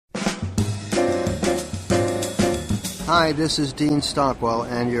Hi, this is Dean Stockwell,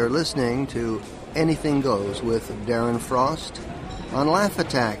 and you're listening to Anything Goes with Darren Frost on Laugh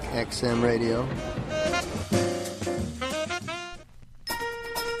Attack XM Radio.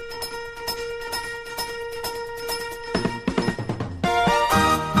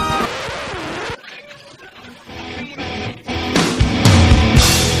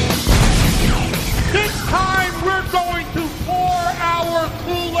 This time we're going to pour our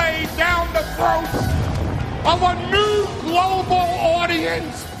Kool-Aid down the throats of a new global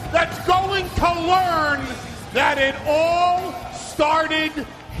audience that's going to learn that it all started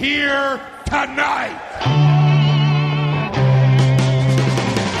here tonight.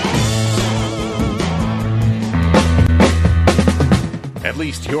 At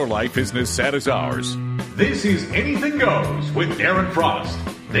least your life isn't as sad as ours. This is Anything Goes with Darren Frost,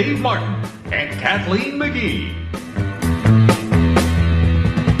 Dave Martin, and Kathleen McGee.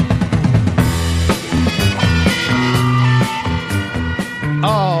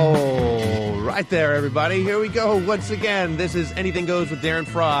 Oh, right there, everybody. Here we go once again. This is Anything Goes with Darren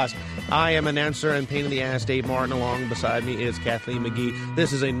Frost. I am announcer and pain in the ass Dave Martin. Along beside me is Kathleen McGee.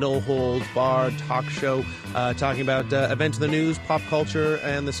 This is a no-holds-barred talk show talking about events in the news, pop culture,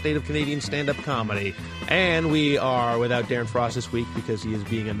 and the state of Canadian stand-up comedy. And we are without Darren Frost this week because he is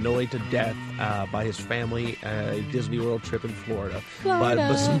being annoyed to death by his family at a Disney World trip in Florida.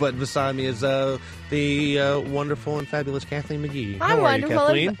 But beside me is the wonderful and fabulous Kathleen McGee. How are you,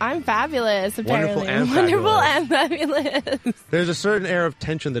 Kathleen? I'm fabulous, apparently. Wonderful and fabulous. There's a certain air of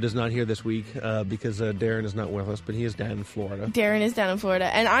tension that is not here this week because Darren is not with us, but he is down in Florida. Darren is down in Florida,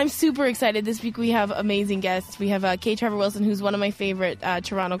 and I'm super excited. This week we have amazing guests. We have K. Trevor Wilson, who's one of my favorite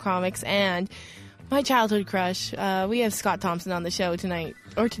Toronto comics, and my childhood crush. We have Scott Thompson on the show tonight,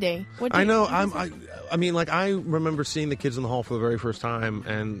 or today. I mean, I remember seeing the Kids in the Hall for the very first time,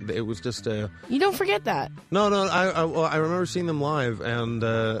 and it was just You don't forget that. No, I remember seeing them live, and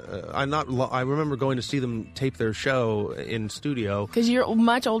I remember going to see them tape their show in studio. Because you're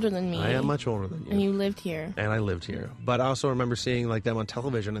much older than me. I am much older than you. And you lived here. And I lived here. But I also remember seeing them on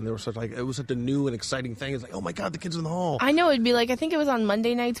television, and they were it was such a new and exciting thing. It's like, oh my God, the Kids in the Hall. I know, it'd be I think it was on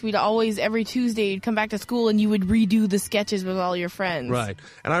Monday nights, we'd always, every Tuesday, you'd come back to school and you would redo the sketches with all your friends. Right.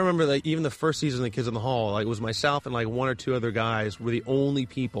 And I remember even the first season of the Kids in the Hall, it was myself and one or two other guys were the only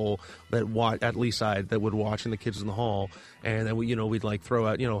people that at Leaside that would watch in the Kids in the Hall. And then we'd throw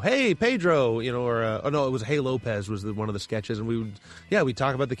out, hey, Pedro, or no, it was Hey Lopez was one of the sketches. And we'd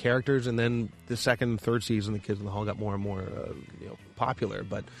talk about the characters. And then the second and third season, the Kids in the Hall got more and more, popular.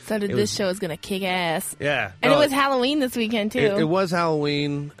 But so this show is going to kick ass. Yeah. And it was Halloween this weekend, too. It was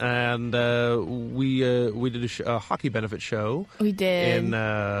Halloween. And we did a hockey benefit show. We did. In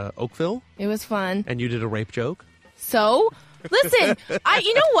Oakville. It was fun. And you did a rape joke. So, listen,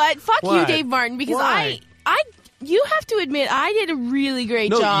 you know what? Fuck What? you, Dave Martin, because Why? you have to admit, I did a really great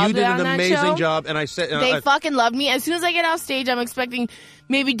job. No, you did on an that amazing show. job, and I said They fucking loved me. As soon as I get off stage, I'm expecting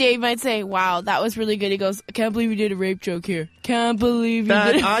maybe Dave might say, "Wow, that was really good." He goes, "I can't believe you did a rape joke here. Can't believe you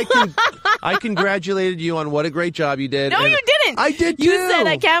did." I congratulated you on what a great job you did. No, you didn't. I did too. You said,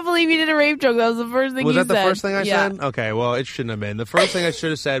 "I can't believe you did a rape joke." That was the first thing you said. Was that the first thing I Yeah. said? Okay, well, it shouldn't have been. The first thing I should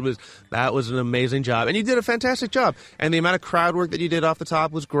have said was, that was an amazing job. And you did a fantastic job. And the amount of crowd work that you did off the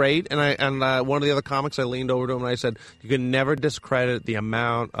top was great. And one of the other comics, I leaned over to him and I said, you can never discredit the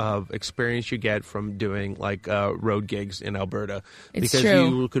amount of experience you get from doing, road gigs in Alberta. It's because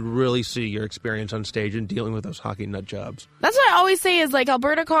true. you could really see your experience on stage and dealing with those hockey nut jobs. That's what I always say is,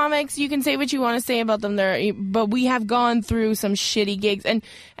 Alberta comics, you can say what you want to say about them there, but we have gone through some shitty gigs. And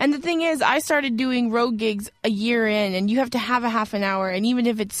the thing is, I started doing road gigs a year in, and you have to have a half an hour, and even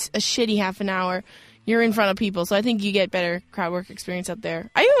if it's a shitty half an hour, you're in front of people. So I think you get better crowd work experience out there.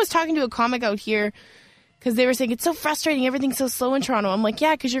 I even was talking to a comic out here because they were saying, it's so frustrating, everything's so slow in Toronto. I'm like,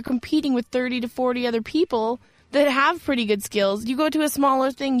 yeah, because you're competing with 30 to 40 other people that have pretty good skills. You go to a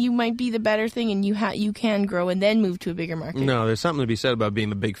smaller thing, you might be the better thing, and you can grow and then move to a bigger market. No, there's something to be said about being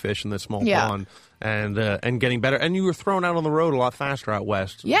the big fish in the small pond. And getting better. And you were thrown out on the road a lot faster out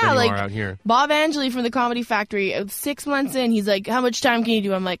west than you are out here. Bob Angeli from the Comedy Factory, 6 months in, he's like, how much time can you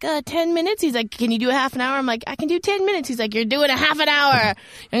do? I'm like, 10 minutes. He's like, can you do a half an hour? I'm like, I can do 10 minutes. He's like, you're doing a half an hour.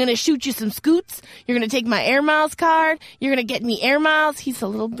 I'm going to shoot you some scoots. You're going to take my Air Miles card. You're going to get me Air Miles. He's a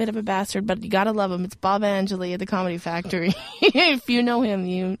little bit of a bastard, but you got to love him. It's Bob Angeli at the Comedy Factory. If you know him,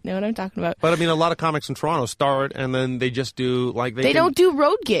 you know what I'm talking about. But, a lot of comics in Toronto start, and then they just do, They don't do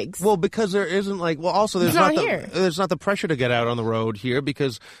road gigs. Well, because there isn't, like, well, also there's It's not not here. there's not the pressure to get out on the road here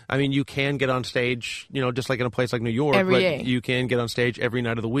because, I mean, you can get on stage, just like in a place like New York. Every but day. You can get on stage every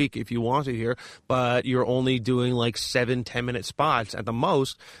night of the week if you want to here, but you're only doing like 7-10-minute spots at the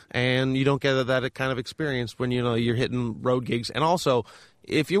most, and you don't get that kind of experience when, you're hitting road gigs. And also,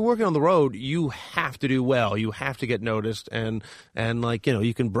 if you're working on the road, you have to do well. You have to get noticed, and like,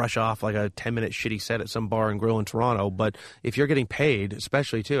 you can brush off like a 10-minute shitty set at some bar and grill in Toronto. But if you're getting paid,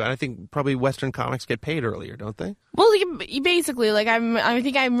 especially too, and I think probably Western comics get paid earlier, don't they? Well, you basically, like, I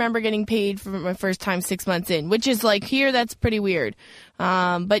think I remember getting paid for my first time 6 months in, which is like here, that's pretty weird.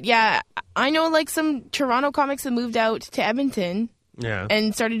 But yeah, I know like some Toronto comics that moved out to Edmonton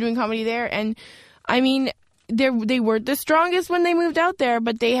and started doing comedy there, and I mean, they weren't the strongest when they moved out there,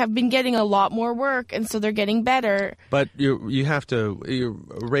 but they have been getting a lot more work, and so they're getting better. But your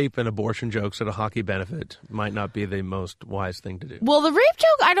rape and abortion jokes at a hockey benefit might not be the most wise thing to do. Well, the rape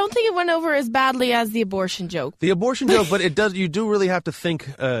joke, I don't think it went over as badly as the abortion joke. The abortion joke, but it does. You do really have to think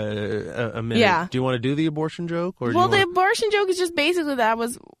a minute. Yeah. Do you want to do the abortion joke, or the abortion joke is just basically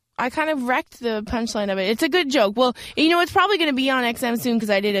I kind of wrecked the punchline of it. It's a good joke. Well, it's probably going to be on XM soon because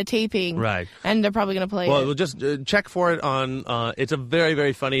I did a taping. Right. And they're probably going to play it. Well, we'll just check for it on, it's a very,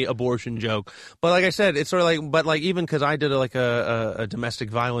 very funny abortion joke. But like I said, it's sort of like, even because I did a domestic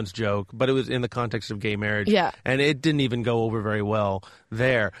violence joke, but it was in the context of gay marriage. Yeah. And it didn't even go over very well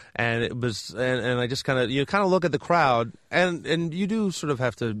there. And it was, and I just kind of look at the crowd, and you do sort of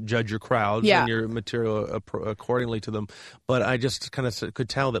have to judge your crowds and your material accordingly to them. But I just kind of could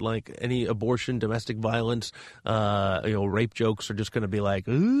tell that, like, any abortion, domestic violence, rape jokes are just going to be like,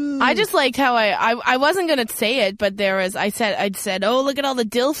 ooh. I just liked how I wasn't going to say it, but I'd said, oh, look at all the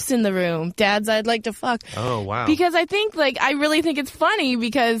DILFs in the room. Dads I'd like to fuck. Oh, wow. Because I really think it's funny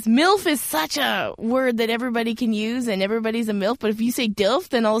because MILF is such a word that everybody can use and everybody's a MILF. But if you say DILF,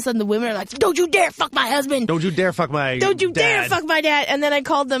 then all of a sudden the women are like, don't you dare fuck my husband. Don't you dare fuck my Don't you dad. dare fuck my dad. And then I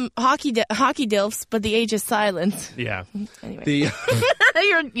called them hockey DILFs, but the age is silent. Yeah. Anyway.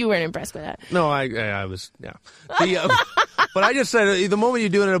 You weren't impressed by that. No, I was, yeah. But I just said, the moment you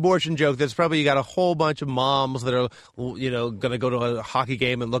do an abortion joke, there's probably, you got a whole bunch of moms that are, going to go to a hockey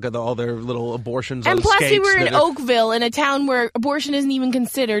game and look at all their little abortions on And plus, skates. we were in Oakville, in a town where abortion isn't even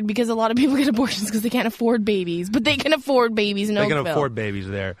considered because a lot of people get abortions because they can't afford babies. But they can afford babies in Oakville. They can afford babies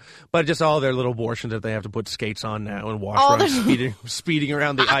there. But just all their little abortions that they have to put skates on now and walk around speeding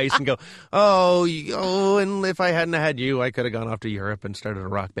around the ice and go, and if I hadn't had you, I could have gone off to Europe and started a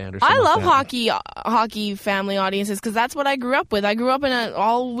rock band or something. I love like that. hockey family audiences because that's what I grew up with. I grew up in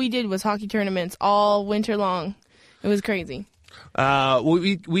all we did was hockey tournaments all winter long. It was crazy.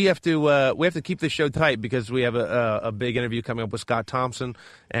 We have to keep this show tight because we have a big interview coming up with Scott Thompson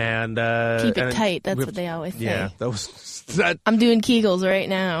and keep it tight. That's what they always say. Yeah, that. I'm doing Kegels right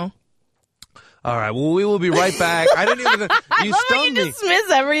now. All right. Well, we will be right back. I didn't even. You stunned me.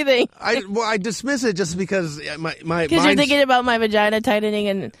 Dismiss everything. I dismiss it just because my because you're thinking about my vagina tightening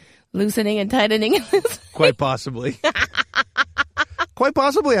and loosening and tightening. Quite possibly. Quite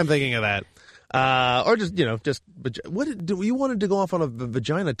possibly, I'm thinking of that. Or just you wanted to go off on a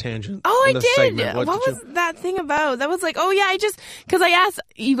vagina tangent. Oh, I did. Segment. What was that thing about? That was like, because I asked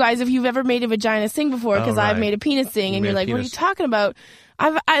you guys if you've ever made a vagina sing before, because I've made a penis sing, and you're like, what are you talking about?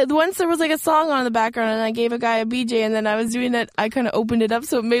 Once there was like a song on in the background, and I gave a guy a BJ, and then I was doing that. I kind of opened it up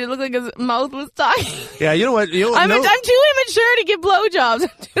so it made it look like his mouth was talking. Yeah, you know what? I'm too immature to give blowjobs. I'm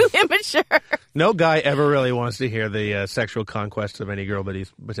too immature. No guy ever really wants to hear the sexual conquest of any girl that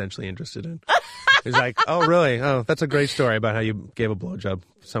he's potentially interested in. He's like, oh, really? Oh, that's a great story about how you gave a blowjob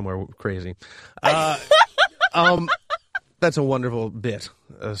somewhere crazy. That's a wonderful bit,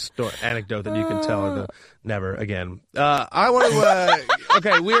 anecdote that you can tell. Never again. I want to.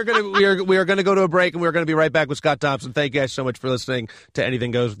 Okay, we are going to go to a break, and we're going to be right back with Scott Thompson. Thank you guys so much for listening to Anything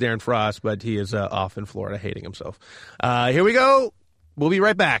Goes with Darren Frost, but he is off in Florida hating himself. Here we go. We'll be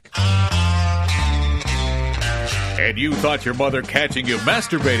right back. And you thought your mother catching you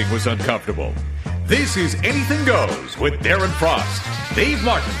masturbating was uncomfortable. This is Anything Goes with Darren Frost, Dave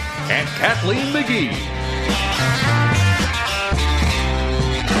Martin, and Kathleen McGee.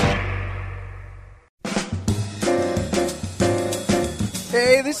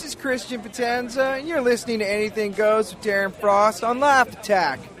 Hey, this is Christian Potenza, and you're listening to Anything Goes with Darren Frost on Laugh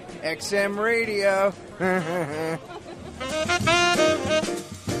Attack, XM Radio.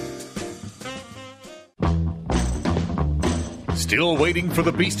 Still waiting for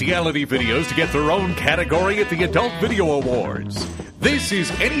the bestiality videos to get their own category at the Adult Video Awards. This is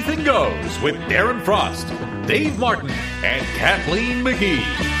Anything Goes with Darren Frost, Dave Martin, and Kathleen McGee.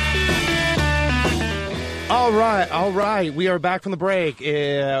 All right. We are back from the break.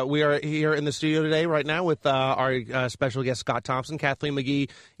 We are here in the studio today right now with our special guest, Scott Thompson. Kathleen McGee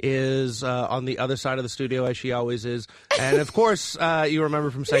is on the other side of the studio, as she always is. And, of course, you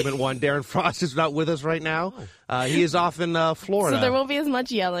remember from segment 1, Darren Frost is not with us right now. He is off in Florida. So there won't be as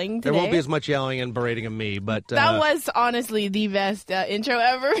much yelling today. There won't be as much yelling and berating of me. But that was honestly the best intro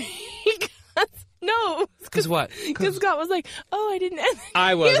ever. No. Because what? Because Scott was like, I didn't.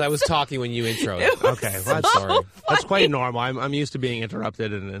 I was talking when you introed. Okay, well, that's sorry. That's quite normal. I'm used to being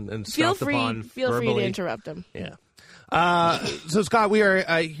interrupted and stomped upon Feel verbally. free to interrupt him. Yeah. So, Scott, we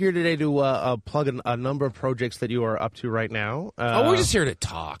are here today to plug a number of projects that you are up to right now. We're just here to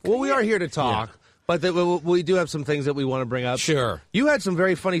talk. Well, we are here to talk. Yeah. But we do have some things that we want to bring up. Sure. You had some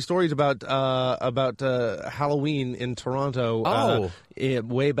very funny stories about Halloween in Toronto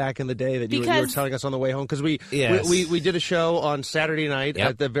way back in the day that you were telling us on the way home. Because we did a show on Saturday night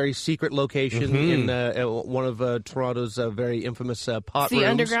at the very secret location in one of Toronto's very infamous pot rooms. The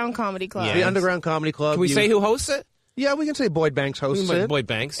Underground Comedy Club. Yes. The Underground Comedy Club. Can we say who hosts it? Yeah, we can say Boyd Banks hosts it. Boyd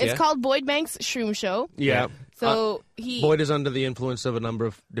Banks, It's called Boyd Banks' Shroom Show. Yeah. So Boyd is under the influence of a number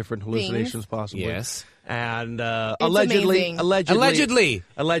of different hallucinations, possibly. Yes. And allegedly, he is.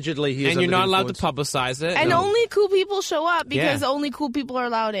 And you're not allowed to publicize it. And only cool people show up because only cool people are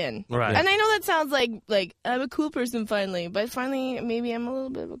allowed in. Right. And I know that sounds like I'm a cool person finally, but finally maybe I'm a little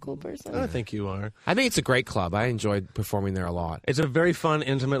bit of a cool person. I think you are. I think it's a great club. I enjoyed performing there a lot. It's a very fun,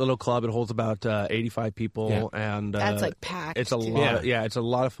 intimate little club. It holds about 85 people, and that's like packed. It's a lot. It's a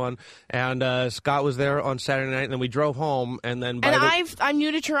lot of fun. And Scott was there on Saturday night, and then we drove home, and then I'm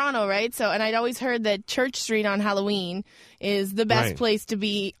new to Toronto, right? So, and I'd always heard that Church Street on Halloween is the best place to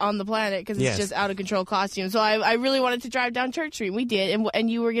be on the planet because it's just out of control costumes. So I really wanted to drive down Church Street. We did, and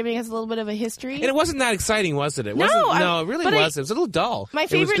you were giving us a little bit of a history. And it wasn't that exciting, was it? It really was. It was a little dull. My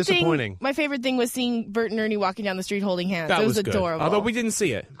favorite thing was seeing Bert and Ernie walking down the street holding hands. That it was good. adorable. Although we didn't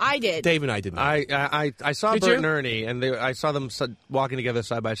see it. I did. Dave and I didn't. I saw Bert and Ernie, and I saw them walking together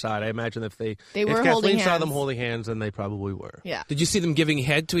side by side. I imagine if Kathleen saw them holding hands, then they probably were. Yeah. Did you see them giving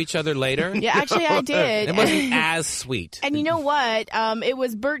head to each other later? Yeah, actually I did. It wasn't as sweet. And you know what? It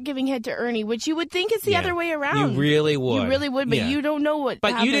was Bert giving head to Ernie, which you would think is the other way around. You really would. But you don't know what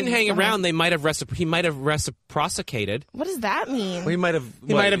But happened. you didn't hang around. He might have reciprocated. What does that mean? He might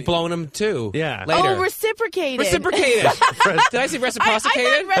have blown him too. Yeah. Later. Oh, reciprocated. Did I say reciprocated? I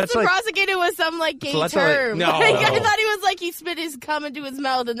thought reciprocated was some gay term. No. I thought he was he spit his cum into his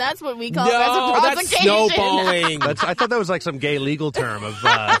mouth, and that's what we call reciprocation. That's snowballing. I thought that was some gay legal term of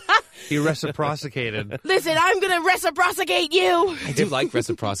he reciprocated. Listen, I'm going to reciprocate you. I do like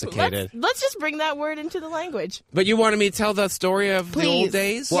reciprocated. Let's just bring that word into the language. But you wanted me to tell the story of the old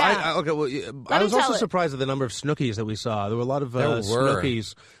days? Well, I was also surprised at the number of Snookies that we saw. There were a lot of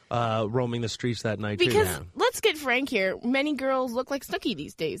Snookies roaming the streets that night, because let's get frank here. Many girls look like Snooki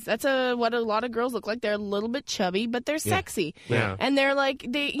these days. That's what a lot of girls look like. They're a little bit chubby, but they're sexy. Yeah. And they're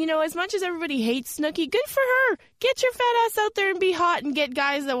as much as everybody hates Snooki, good for her. Get your fat ass out there and be hot and get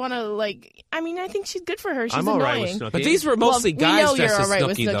guys that want to I think she's good for her. She's annoying. All right with Snooki. But these were mostly guys dressed as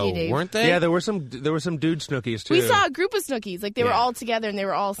Snooki, though, Dave. weren't they? Yeah, there were some dude Snookies too. We saw a group of Snookies. They were all together and they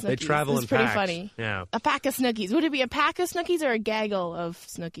were all Snookies. They travel in pretty packs. Funny. Yeah. A pack of Snookies. Would it be a pack of Snookies or a gaggle of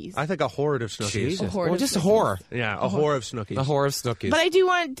Snookies? I think a horde of Snookies. Jesus. Just a whore. Yeah, a whore of Snookies. A whore of Snookies. But I do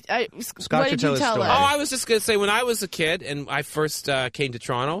want... Scott, what did you tell us? Oh, I was just going to say, when I was a kid and I first came to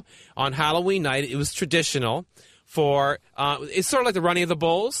Toronto, on Halloween night, it was traditional for... it's sort of like the running of the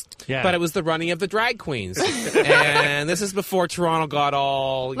bulls, but it was the running of the drag queens. And this is before Toronto got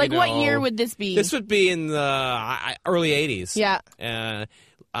all, what year would this be? This would be in the early 80s. Yeah.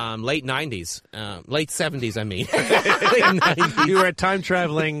 Late 90s. Late 70s, I mean. Late 90s. You were a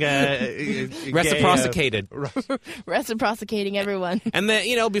time-traveling... reciprocated. Reciprocating everyone. And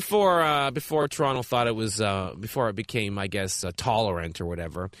then, before Toronto thought it was... before it became, I guess, tolerant or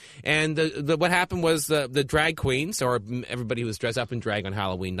whatever. And what happened was the drag queens, or everybody who was dressed up in drag on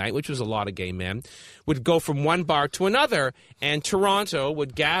Halloween night, which was a lot of gay men, would go from one bar to another, and Toronto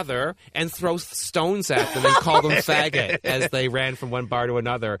would gather and throw stones at them and call them faggot as they ran from one bar to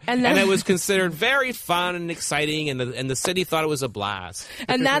another. And it was considered very fun and exciting, and the city thought it was a blast.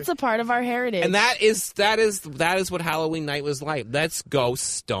 And that's a part of our heritage. And that is what Halloween night was like. Let's go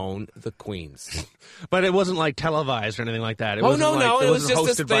stone the queens. But it wasn't televised or anything like that. It no. It was just hosted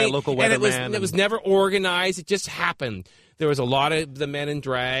this thing, by a local weatherman. And it was never organized. It just happened. There was a lot of the men in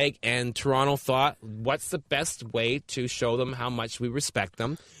drag, and Toronto thought, what's the best way to show them how much we respect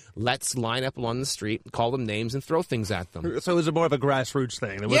them? let's line up along the street, call them names, and throw things at them. So it was more of a grassroots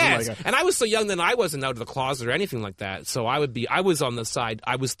thing. It wasn't Yes, like and I was so young then I wasn't out of the closet or anything like that. So I was on the side.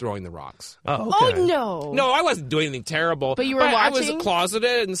 I was throwing the rocks. Oh, okay. Oh no! No, I wasn't doing anything terrible. But you were I watching? was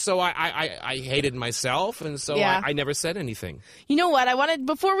closeted, and so I hated myself, and so Yeah. I never said anything. You know what? I wanted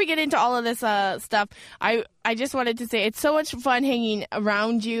before we get into all of this stuff. I just wanted to say it's so much fun hanging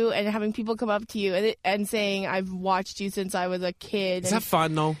around you and having people come up to you and saying I've watched you since I was a kid. Is that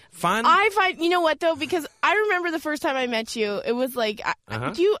fun though? Fun? I find, you know what though, because I remember the first time I met you, it was like,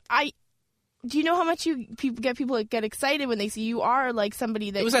 do you know how much people get excited when they see you are like somebody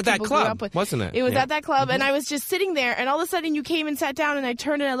that It was at that people grew club, up with. wasn't it? It was Yeah. at that club, and I was just sitting there, and all of a sudden you came and sat down, and I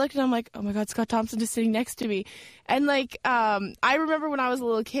turned and I looked, and I'm like, oh my God, Scott Thompson is sitting next to me. And like, I remember when I was a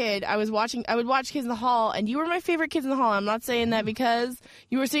little kid, I would watch Kids in the Hall, and you were my favorite Kids in the Hall. I'm not saying that because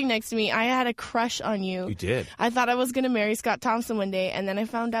you were sitting next to me. I had a crush on you. You did. I thought I was going to marry Scott Thompson one day, and then I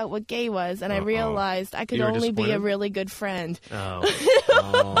found out what gay was, and I realized I could You were only be a disappointed? really good friend.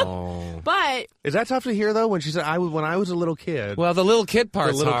 Oh. But Is that tough to hear though? When she said, when I was a little kid. Well, the little kid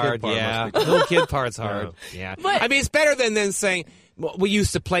part's little kid hard. part Yeah, must be- the little kid part's hard. Yeah, But- I mean, it's better than saying well, we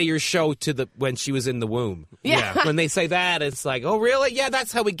used to play your show when she was in the womb. Yeah. When they say that, it's like, oh, really? Yeah,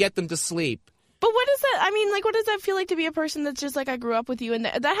 that's how we get them to sleep. But what does that? I mean, like, what does that feel like to be a person that's just like I grew up with you, and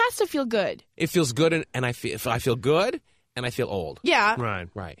that has to feel good. It feels good, and I feel good, and I feel old. Yeah, Right.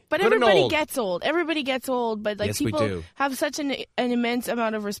 Right. But Good and everybody old. gets old. Everybody gets old. But like Yes, we people do. have such an immense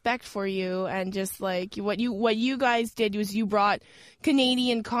amount of respect for you, and just like what you guys did was you brought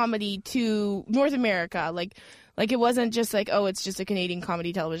Canadian comedy to North America. Like it wasn't just like, oh, it's just a Canadian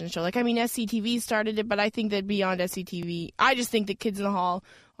comedy television show. Like, I mean, SCTV started it, but I think that beyond SCTV, I just think that Kids in the Hall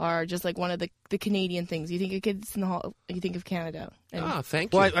are just like one of the Canadian things. You think of Kids in the Hall, you think of Canada. And Oh,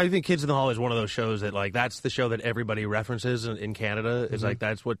 thank you. Well, I think Kids in the Hall is one of those shows that, like, that's the show that everybody references in Canada. It's like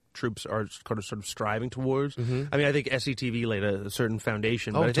that's what troops are sort of striving towards. I mean, I think SCTV laid a certain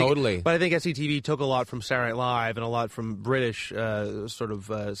foundation. Oh, but I think, totally. But I think SCTV took a lot from Saturday Night Live and a lot from British sort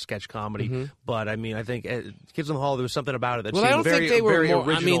of sketch comedy. But I mean, I think Kids in the Hall, there was something about it that Well, seemed I don't very, think they were very more. I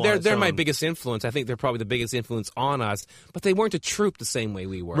original mean, on its they're my own. biggest influence. I think they're probably the biggest influence on us. But they weren't a troupe the same way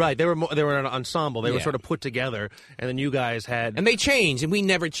we were. Right, they were an ensemble. They were Yeah. sort of put together, and then you guys had. And they changed, and we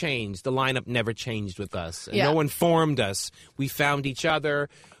never changed. The lineup never changed with us. And Yeah. No one formed us. We found each other.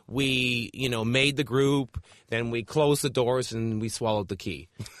 We, made the group. Then we closed the doors, and we swallowed the key.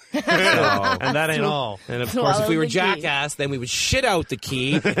 and that ain't all. And of Swallowed course, if we were the key. jackass, then we would shit out the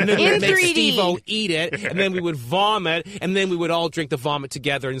key, and then we In would make 3D. Steve-O eat it, and then we would vomit, and then we would all drink the vomit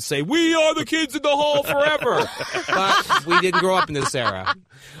together and say, "We are the Kids in the Hall forever." But we didn't grow up in this era.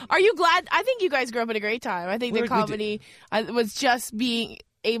 Are you glad? I think you guys grew up at a great time. I think We the did. comedy was just being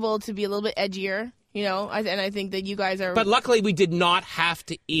able to be a little bit edgier, and I think that you guys are. But luckily, we did not have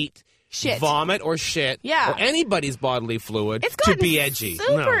to eat Shit. vomit or shit Yeah. or anybody's bodily fluid it's to gotten be edgy.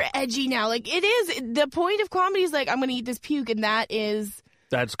 super edgy now. Like it is. The point of comedy is like I'm going to eat this puke, and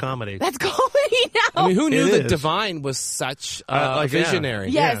that's comedy That's now. I mean, who knew It that is. Divine was such a Like, yeah. visionary?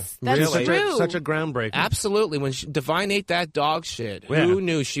 Yes, Yeah, that's really. true. Such a groundbreaker. Absolutely. When Divine ate that dog shit, Yeah. who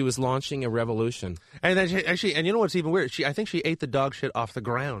knew she was launching a revolution? And then and you know what's even weird? I think she ate the dog shit off the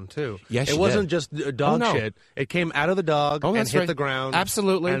ground too. Yes, it she wasn't did. just dog Oh, no. shit. It came out of the dog and that's hit right. the ground.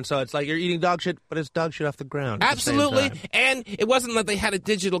 Absolutely. And so it's like you're eating dog shit, but it's dog shit off the ground. at the same Absolutely. time. And it wasn't that they had a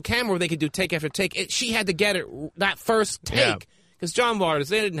digital camera where they could do take after take. She had to get it that first Yeah. take. Because John Waters,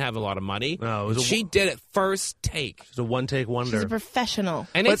 they didn't have a lot of money. No, it was a- she did it first take. It's a one-take wonder. She's a professional.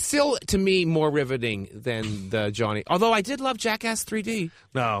 And it's still, to me, more riveting than the Johnny. Although I did love Jackass 3D.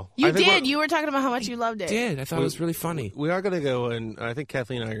 No, You I think did. You were talking about how much you loved it. I thought it was really funny. We are going to go, and I think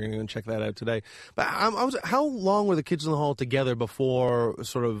Kathleen and I are going to check that out today. But how long were the Kids in the Hall together before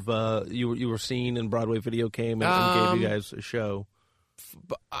sort of you were seen and Broadway Video came and gave you guys a show?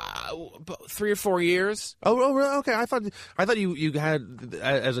 3 or 4 years. Oh, really? Okay. I thought you had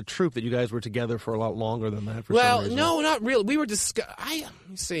as a troupe that you guys were together for a lot longer than that. For Well, some reason. no, not really. We were let's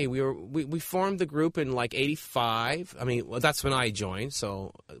see. We formed the group in like '85. I mean, that's when I joined.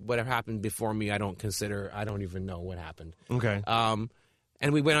 So whatever happened before me, I don't even know what happened. Okay.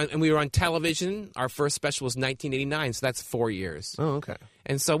 And we went on, and we were on television. Our first special was 1989, so that's 4 years. Oh, okay.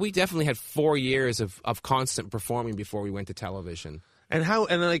 And so we definitely had 4 years of constant performing before we went to television. And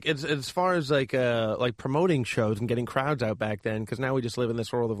like it's as far as like promoting shows and getting crowds out back then, because now we just live in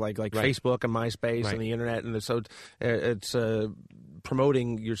this world of like Right. Facebook and MySpace Right. and the internet, and so it's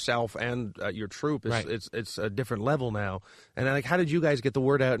promoting yourself and your troupe. Right. It's a different level now. And like, how did you guys get the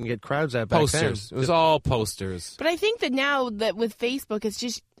word out and get crowds out back Posters. then? It was all posters. But I think that now that with Facebook, it's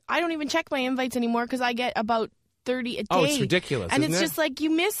just I don't even check my invites anymore because I get about 30 a day. Oh, it's ridiculous, And isn't it's it? just like you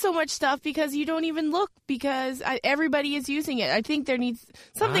miss so much stuff because you don't even look because everybody is using it. I think there needs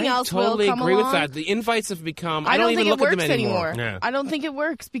something else will come I totally agree along. with that. The invites have become. I don't even think look it at works them anymore. Yeah. I don't think it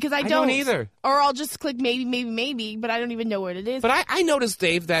works because I don't either. Or I'll just click maybe, but I don't even know what it is. But I noticed,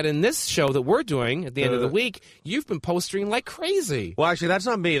 Dave, that in this show that we're doing at the end of the week, you've been posting like crazy. Well, actually, that's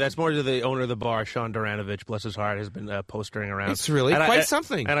not me. That's more to the owner of the bar, Sean Duranovich, bless his heart, has been postering around. It's really And quite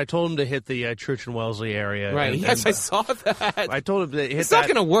something. And I told him to hit the Church and Wellesley area. Right. And, Yes, and, I saw that. I told him to hit It's that. not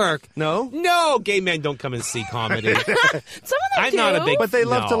going to work. No? No, gay men don't come and see comedy. Some of them I'm do. not a big. But they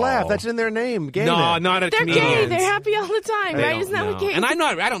love to No. laugh. That's in their name. Gay No, men. not at They're comedians. gay. They're happy all the time, They right? don't Isn't that what know. gay? And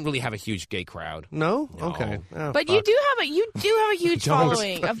I don't really have a huge gay crowd. No? No. Okay. Oh, But fuck. you do have a huge Don't.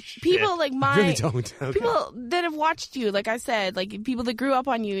 following of people like mine. really don't. Okay. People that have watched you, like I said, like people that grew up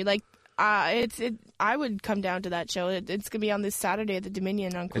on you. Like I would come down to that show. It's gonna be on this Saturday at the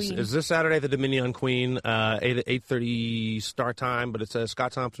Dominion on Queen. Is this Saturday at the Dominion on Queen, 8:30 start time, but it's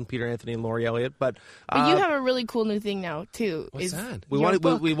Scott Thompson, Peter Anthony, and Laurie Elliott. But you have a really cool new thing now too. What's that? we your want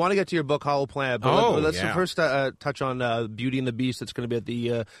book. we want to get to your book, Hollow Planet. But Oh, let's yeah. first touch on Beauty and the Beast. That's going to be at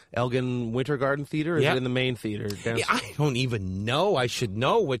the Elgin Winter Garden Theater. Or is Yeah. it in the main theater? Yeah, I don't even know. I should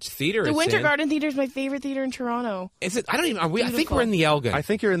know which theater The it's Winter in. Garden Theater is my favorite theater in Toronto. Is it? I don't even. I think Beautiful. we're in the Elgin. I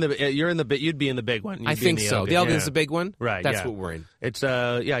think you're in the you'd be in the big one. You'd I be think in the so. Elgin, The Elgin's yeah. the big one. Right. That's yeah. what we're in. It's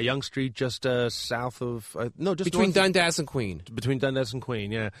Yonge Street, just south of just Between north Dundas and Queen. between Dundas and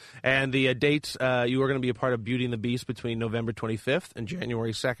Queen, yeah. And the dates, you are going to be a part of Beauty and the Beast between November 25th and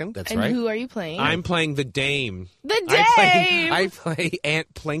January 2nd. That's And right. who are you playing? I'm playing the Dame. the I Dame. play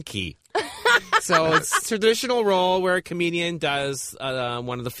Aunt Plinky. So it's a traditional role where a comedian does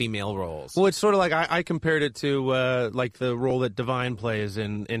one of the female roles. Well, it's sort of like I compared it to like the role that Divine plays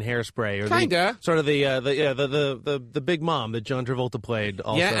in Hairspray, or Kinda. sort of the big mom that John Travolta played.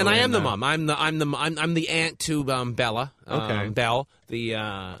 Also Yeah, and I am in, the mom. I'm the aunt to Bella. Okay. Belle,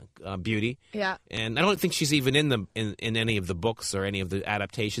 the beauty. Yeah. And I don't think she's even in any of the books or any of the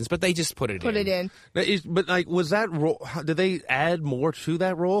adaptations, but they just put it in. But like, was that role? Did they add more to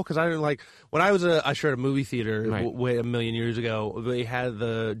that role? Because I didn't like when I was a usher at a movie theater Right. way a million years ago. They had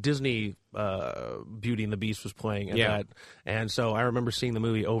the Disney Beauty and the Beast was playing at Yeah. that, and so I remember seeing the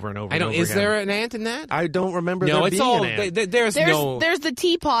movie over and over. I don't. And over Is again. there an aunt in that? I don't remember. No, there it's being all. an aunt. There's no. There's the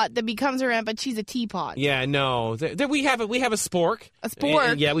teapot that becomes her aunt, but she's a teapot. Yeah, no. We have a spork. A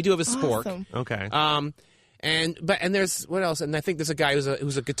spork? Yeah, we do have a spork. Awesome. Okay. And there's what else? And I think there's a guy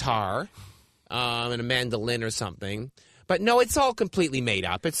who's a guitar, and a mandolin or something. But no, it's all completely made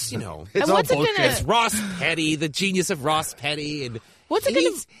up. It's And all what's it bullshit. gonna? it's Ross Petty, the genius of Ross Petty, and What's it gonna-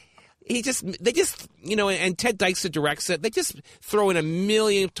 they just and Ted Dykstra directs it. They just throw in a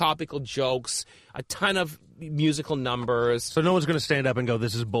million topical jokes, a ton of musical numbers. So no one's going to stand up and go,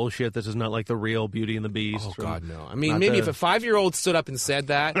 "This is bullshit. This is not like the real Beauty and the Beast." Oh from- God, no! I mean, not maybe the- if a 5-year-old stood up and said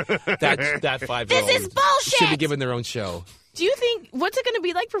that 5-year-old This is bullshit! should be given their own show. Do you think what's it going to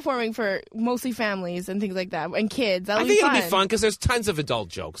be like performing for mostly families and things like that and kids? That'll I think be it'll be fun because there's tons of adult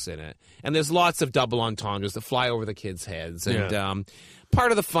jokes in it, and there's lots of double entendres that fly over the kids' heads. And Yeah.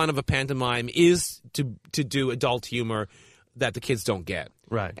 Part of the fun of a pantomime is to do adult humor that the kids don't get,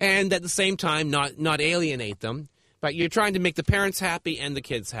 Right. And at the same time, not alienate them. But you're trying to make the parents happy and the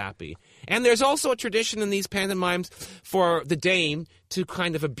kids happy. And there's also a tradition in these pantomimes for the Dame to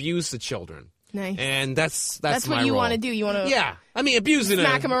kind of abuse the children. Nice. And that's That's my what you role. want to do. You want to Yeah, I mean abuse in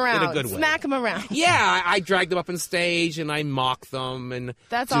smack them around. in a good way. Smack them around. Yeah, I drag them up on stage and I mock them and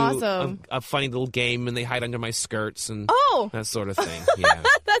That's do awesome. A funny little game and they hide under my skirts and Oh. that sort of thing. Yeah.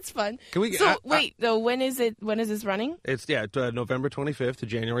 That's fun. Can we- So wait, though, when is it? When is this running? It's November 25th to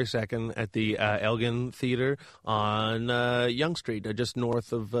January 2nd at the Elgin Theater on Yonge Street, just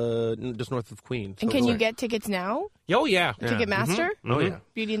north of Queen. And So can you it's- get tickets now? Oh yeah. Ticketmaster. Oh yeah.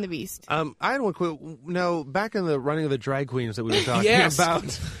 Beauty and the Beast. I had one quick. Now, back in the running of the drag queens that we were talking Yes.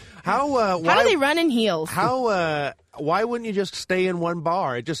 about, how How do they run in heels? why wouldn't you just stay in one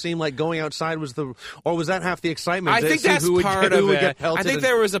bar? It just seemed like going outside was or was that half the excitement? I to think see that's who would part get, who of would it. get pelted I think and-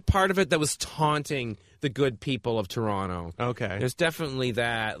 there was a part of it that was taunting the good people of Toronto. Okay. There's definitely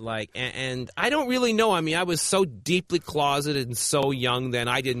that, and I don't really know. I mean, I was so deeply closeted and so young then,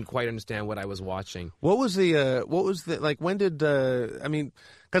 I didn't quite understand what I was watching. What was the like? When did I mean?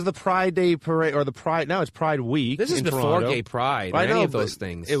 Because the Pride Day parade or the Pride now it's Pride Week. This is in before Toronto. Gay Pride or I know, any of those but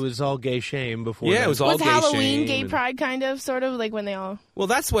things. It was all gay shame before. Yeah, that. it was all Was gay Halloween shame gay and- pride kind of, sort of, like when they all... Well,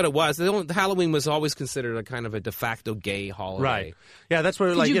 that's what it was. Halloween was always considered a kind of a de facto gay holiday. Right. Yeah, that's where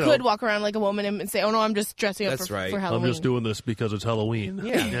Because like you know, could walk around like a woman and say, oh no, I'm just dressing up That's for, right. for I'm Halloween. I'm just doing this because it's Halloween.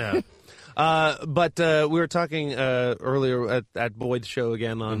 Yeah. But we were talking earlier at Boyd's show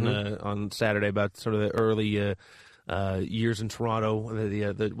again on Saturday about sort of the early years in Toronto.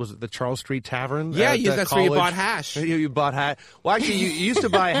 Was it the Charles Street Tavern? Yeah, at, that's where you bought hash. You bought hash. Well, actually, you used to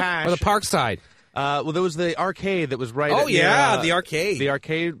buy hash. Or the Parkside. Well, there was the arcade that was right. Oh, at, yeah, near, the arcade. The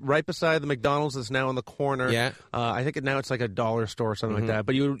arcade right beside the McDonald's that's now on the corner. Yeah. I think now it's like a dollar store or something like that.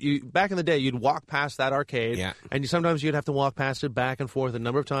 But you back in the day, you'd walk past that arcade. Yeah. And sometimes you'd have to walk past it back and forth a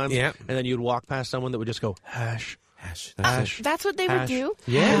number of times. Yeah. And then you'd walk past someone that would just go, hash. Hash. Hash. That's what they would Hash. do?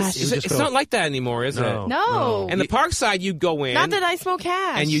 Yes. It would just It's go- not like that anymore, is No. it? No. And the Parkside, you go in. Not that I smoke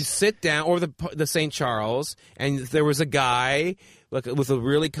hash. And you'd sit down, or the St. Charles, and there was a guy with a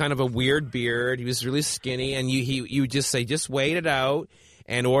really kind of a weird beard. He was really skinny, and you would just say, just wait it out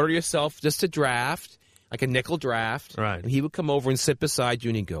and order yourself just a draft, like a nickel draft. Right. And he would come over and sit beside you,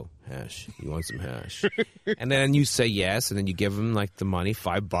 and he'd go, hash, you want some hash? And then you say yes, and then you give him like the money,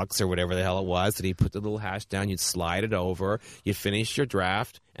 $5 or whatever the hell it was, and he'd put the little hash down, you'd slide it over, you'd finish your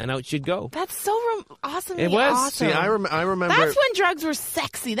draft, and out you'd go. That's so awesomely It was. awesome. See, I remember. That's when drugs were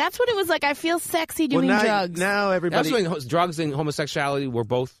sexy. That's when it was like, I feel sexy doing now, drugs. Now everybody. That's when drugs and homosexuality were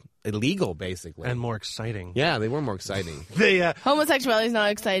both illegal, basically. and more exciting. Yeah, they were more exciting. They Homosexuality is not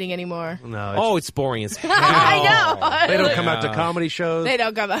exciting ananymore. no. It's boring as hell. I know. They don't come out to comedy shows. They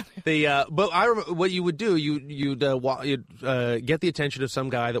don't come out. But I remember what you would do. You'd get the attention of some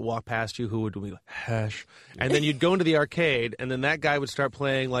guy that walked past you who would be like, hash, and then you'd go into the arcade, and then that guy would start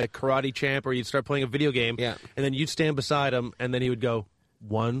playing like Karate Champ, or you'd start playing a video game, Yeah. and then you'd stand beside him, and then he would go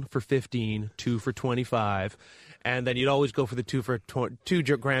 1 for 15, 2 for 25. And then you'd always go for the 2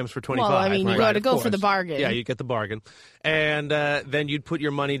 grams for 25. Well, I mean, you right? gotta Of go for course. the bargain. Yeah, you get the bargain, and then you'd put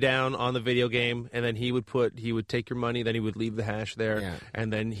your money down on the video game, and then he would take your money, then he would leave the hash there, Yeah.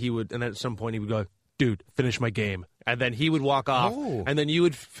 and then at some point he would go, dude, finish my game. And then he would walk off, Oh. and then you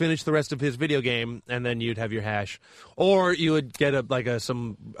would finish the rest of his video game, and then you'd have your hash, or you would get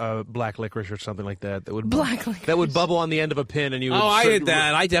some black licorice or something like that that would Black licorice. that would bubble on the end of a pin, and you would. Oh, I did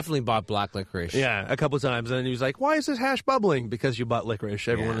that. I definitely bought black licorice. Yeah, a couple times, and then he was like, "Why is this hash bubbling?" Because you bought licorice.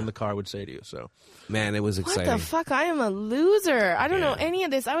 Everyone Yeah. in the car would say to you. So Man, it was What exciting. the fuck? I am a loser. I don't know any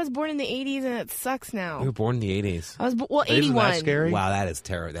of this. I was born in the 80s and it sucks now. We were born in the 80s. I was Isn't 81. that scary? Wow, that is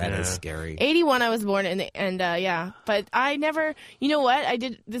terrible. That is Yeah. scary. 81 I was born in, yeah. But I never, you know what? I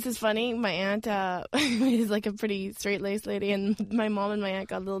did, this is funny. My aunt is like a pretty straight-laced lady, and my mom and my aunt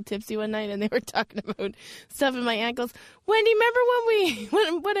got a little tipsy one night, and they were talking about stuff, and my aunt goes, Wendy,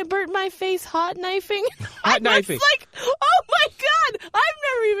 remember when I burnt my face hot knifing? Hot knifing. I was like, oh my God, I've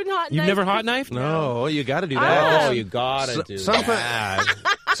never even hot knifed. You've never hot knifed? no, you got to do Ah. that. Oh, you gotta do some- that.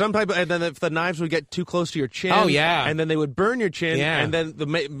 Some people, and then if the knives would get too close to your chin, Oh, yeah. and then they would burn your chin, Yeah. and then the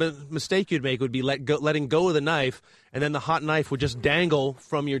mistake you'd make would be letting go of the knife, and then the hot knife would just dangle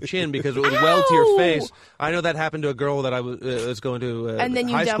from your chin because it would weld to your Ow! face. I know that happened to a girl that I was going to And then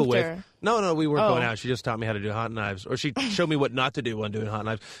you high school dumped with. her. No, we weren't Oh. going out. She just taught me how to do hot knives, or she showed me what not to do when doing hot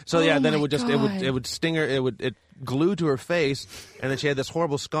knives. So yeah, Oh then it my would just God. it would sting her. It glued to her face, and then she had this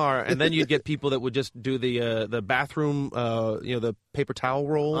horrible scar. And then you'd get people that would just do the bathroom, the paper towel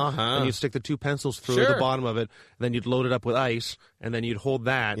roll, and you'd stick the 2 pencils through Sure. the bottom of it. And then you'd load it up with ice, and then you'd hold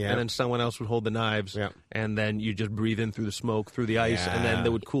that, Yeah. and then someone else would hold the knives, Yeah. and then you just breathe in through the smoke, through the ice, and then Yeah. they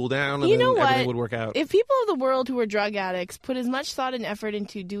would cool down, and You then know what? everything would work out. If people of the world who were drug addicts put as much thought and effort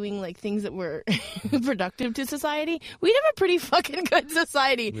into doing like things that were productive to society, we'd have a pretty fucking good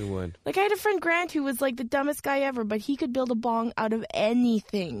society. We would. Like I had a friend Grant who was like the dumbest guy ever, but he could build a bong out of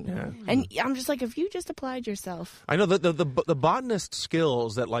anything. And I'm just like, if you just applied yourself, I know the botanist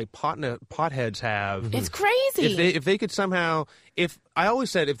skills that like potheads have. it's crazy. If they could somehow, if I always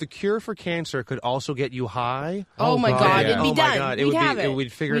said, if the cure for cancer could also get you high, Oh my God, it'd be oh done. my God, We'd would have be, it.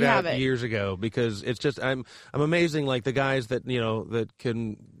 we'd figured We'd out have it. years ago, because it's just I'm amazing, like the guys that that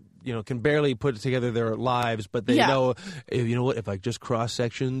can barely put together their lives, but they Yeah. know, you know what, if I just cross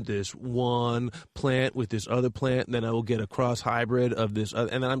section this one plant with this other plant, then I will get a cross hybrid of this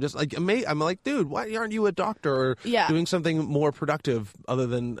other, and then I'm just like amazed. I'm like, dude, why aren't you a doctor or Yeah. doing something more productive other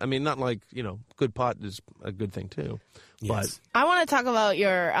than, I mean, not like, good pot is a good thing too. Yes. I want to talk about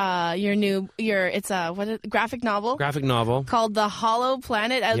it's a graphic novel Graphic novel. called The Hollow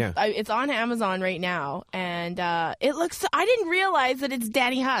Planet. Yeah. It's on Amazon right now, and it looks. I didn't realize that it's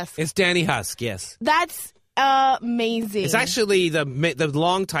Danny Husk. It's Danny Husk, yes. That's amazing. It's actually, the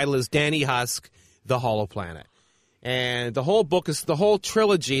long title is Danny Husk, The Hollow Planet. And the whole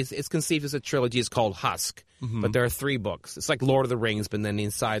trilogy, it's conceived as a trilogy. It's called Husk. But there are 3 books. It's like Lord of the Rings, but then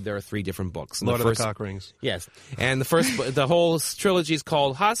inside there are 3 different books. And Lord the of first, the Cock Rings. Yes. And the whole trilogy is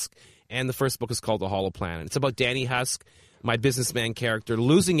called Husk, and the first book is called The Hollow Planet. It's about Danny Husk, my businessman character,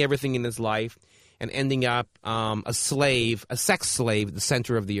 losing everything in his life and ending up a slave, a sex slave at the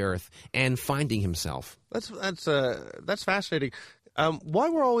center of the earth, and finding himself. That's fascinating. Why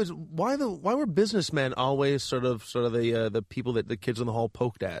were businessmen always sort of the people that the kids in the hall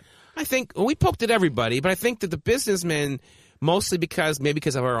poked at? I think we poked at everybody, but I think that the businessmen, mostly because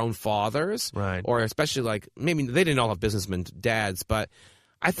of our own fathers, right? Or especially like maybe they didn't all have businessmen dads, but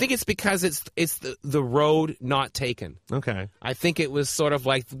I think it's because it's the road not taken. Okay. I think it was sort of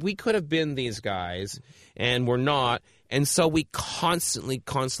like we could have been these guys, and we're not, and so we constantly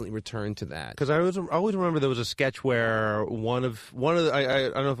return to that. Because I always remember there was a sketch where one of the, I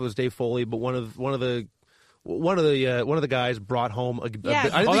don't know if it was Dave Foley, but one of the guys brought home a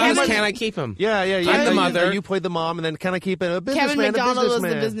Can I Keep Him? Yeah. I'm the mother. You played the mom, and then Can I Keep It? A businessman. Kevin McDonald was the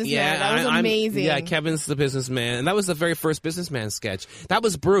businessman. Yeah, that was amazing. Yeah, Kevin's the businessman, and that was the very first businessman sketch. That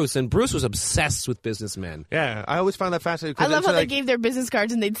was Bruce, and Bruce was obsessed with businessmen. Yeah, I always found that fascinating. I love how they gave their business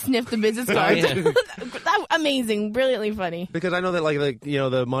cards and they'd sniff the business cards. That amazing, brilliantly funny. Because I know that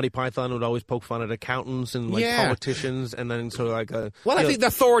the Monty Python would always poke fun at accountants and politicians, and then sort of like I think the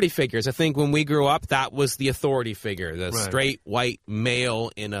authority figures. I think when we grew up, that was the authority figure. The straight white male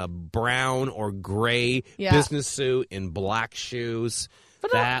in a brown or gray business suit in black shoes.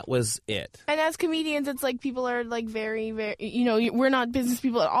 But that was it. And as comedians, it's like people are like very, very, we're not business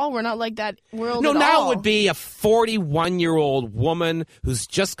people at all. We're not like that world at now all. It would be a 41-year-old woman who's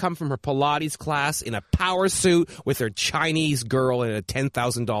just come from her Pilates class in a power suit with her Chinese girl in a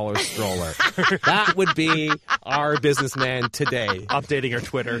 $10,000 stroller. That would be our businessman today. Updating her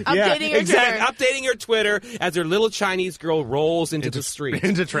Twitter. Updating her Twitter as her little Chinese girl rolls into the street.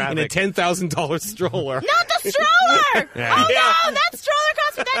 Into traffic. In a $10,000 stroller. Not the stroller! No, that stroller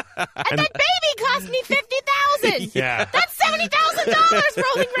cost me that, and that baby cost me $50,000. Yeah, that's $70,000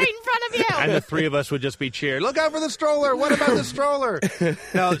 rolling right in front of you. And the three of us would just be cheering. Look out for the stroller! What about the stroller?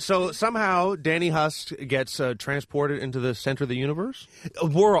 Now, so somehow Danny Huss gets transported into the center of the universe,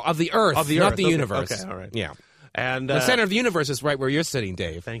 world of the Earth, not the universe. Okay, all right, yeah. And the center of the universe is right where you're sitting,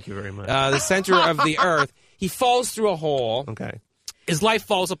 Dave. Thank you very much. The center of the Earth. He falls through a hole. Okay. His life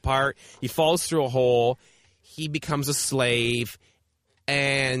falls apart. He falls through a hole. He becomes a slave.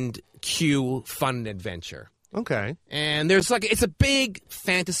 And cue fun and adventure. Okay. And it's a big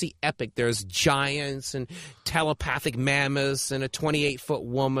fantasy epic. There's giants and telepathic mammoths and a 28-foot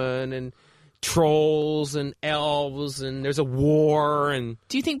woman and trolls and elves and there's a war. And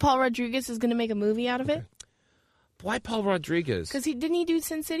do you think Paul Rodriguez is going to make a movie out of it? Why Paul Rodriguez? Because didn't he do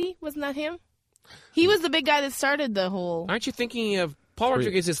Sin City? Wasn't that him? He was the big guy that started the whole... Aren't you thinking of... Paul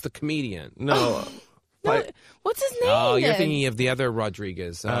Rodriguez is the comedian. No. No, what's his name? Oh, you're thinking of the other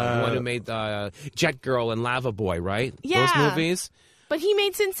Rodriguez, the one who made Jet Girl and Lava Boy, right? Yeah. Those movies? But he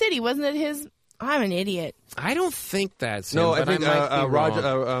made Sin City, wasn't it his... I'm an idiot. I don't think that's him. No, I think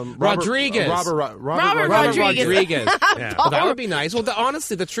Rodriguez. Robert Rodriguez. Yeah. Well, that would be nice. Well,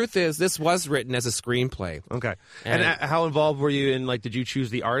 honestly, the truth is, this was written as a screenplay. Okay. And how involved were you in? Did you choose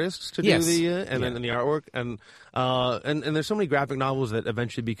the artists to do then the artwork and there's so many graphic novels that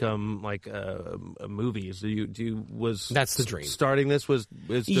eventually become movies. That's the dream. Starting this was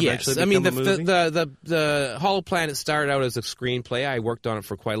yes. I mean the Hollow Planet started out as a screenplay. I worked on it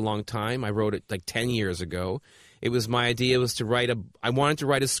for quite a long time. I wrote it 10 years ago. It was my idea was to I wanted to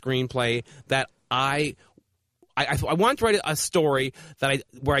write a screenplay that I wanted to write a story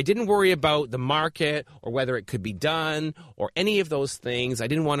where I didn't worry about the market or whether it could be done or any of those things. I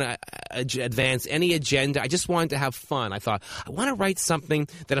didn't want to advance any agenda. I just wanted to have fun. I thought, I want to write something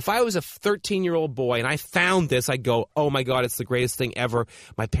that if I was a 13-year-old boy and I found this, I'd go, oh my God, it's the greatest thing ever.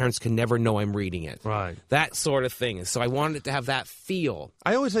 My parents can never know I'm reading it. Right. That sort of thing. And so I wanted it to have that feel.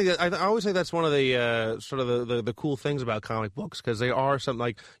 I always say that's one of the sort of the cool things about comic books because they are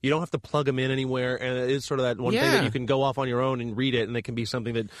something you don't have to plug them in anywhere, and it is sort of that one thing that you can go off on your own and read it, and it can be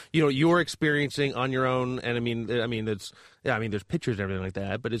something that you're experiencing on your own. And I mean there's pictures and everything like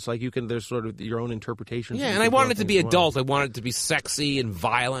that, but it's there's sort of your own interpretation. Yeah, and I wanted it to be adult. I wanted it to be sexy and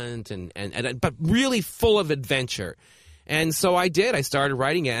violent and but really full of adventure. And so I did. I started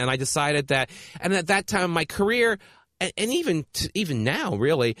writing it, and I decided that. And at that time, my career, and even now,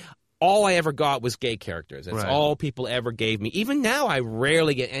 really, all I ever got was gay characters. That's all people ever gave me. Even now, I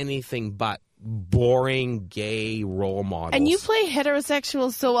rarely get anything but boring gay role models. And you play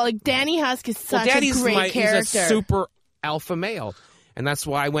heterosexual so well. Danny Huss is such a great character. He's a super alpha male. And that's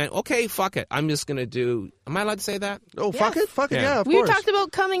why I went, okay, fuck it. I'm just going to do... Am I allowed to say that? Oh, fuck it? Fuck it, yeah, of we course. talked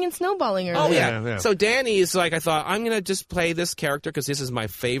about coming and snowballing earlier. Oh, yeah. So Danny is I thought, I'm going to just play this character because this is my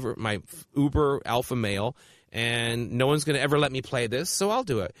favorite, my uber alpha male. and no one's going to ever let me play this, so I'll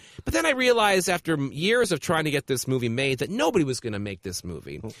do it. But then I realized after years of trying to get this movie made that nobody was going to make this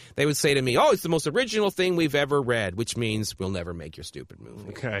movie. They would say to me, "Oh, it's the most original thing we've ever read," which means we'll never make your stupid movie.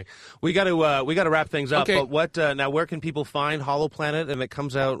 Okay, we got to wrap things up. Okay. But what now? Where can people find Hollow Planet? And it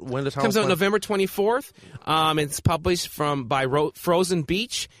comes out when does Hollow Comes out Planet? November 24th. It's published by Frozen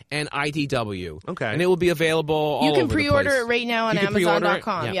Beach and IDW. Okay. And it will be available all You can over the pre-order place. it right now on You can pre-order it.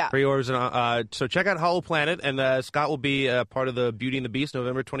 Amazon.com. Yeah. Pre-orders. So check out Hollow Planet, and Scott will be part of the Beauty and the Beast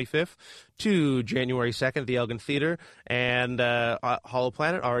November 25th to January 2nd at the Elgin Theater. And Hollow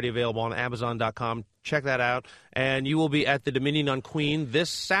Planet already available on Amazon.com. Check that out. And you will be at the Dominion on Queen this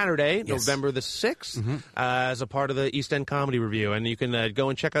Saturday, November the 6th, as a part of the East End Comedy Review. And you can go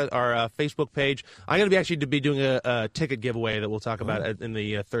and check out our Facebook page. I'm going to be doing a ticket giveaway that we'll talk about in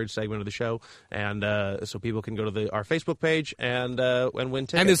the third segment of the show. And so people can go to our Facebook page and win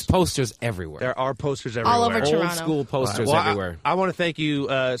tickets. And there's posters everywhere. There are posters everywhere. All over Old Toronto. school posters Well, everywhere. I want to thank you,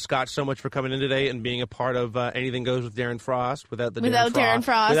 Scott, so much for coming in today and being a part of Anything Goes with Darren Frost. Without Darren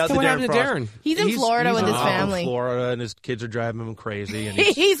Frost. Without So the what happened to Frost. Darren? He's in Florida with his off in family. Florida, and his kids are driving him crazy. And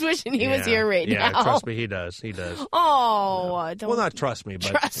He's wishing he was here right yeah, now. trust me, he does. He does. Oh, don't. Well, not trust me, but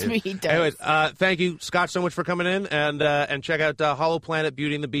Trust me, he does. Anyways, thank you, Scott, so much for coming in, and check out Hollow Planet,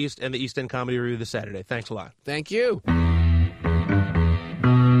 Beauty and the Beast, and the East End Comedy Review this Saturday. Thanks a lot. Thank you.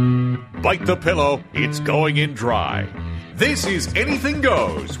 Bite the pillow, it's going in dry. This is Anything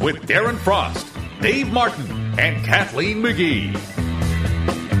Goes with Darren Frost, Dave Martin, and Kathleen McGee.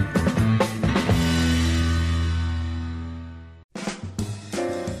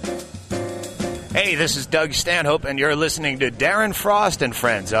 Hey, this is Doug Stanhope, and you're listening to Darren Frost and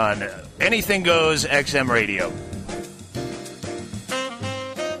Friends on Anything Goes XM Radio.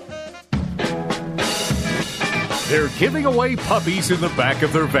 They're giving away puppies in the back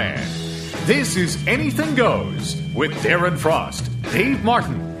of their van. This is Anything Goes with Darren Frost, Dave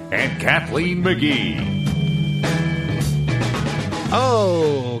Martin, and Kathleen McGee.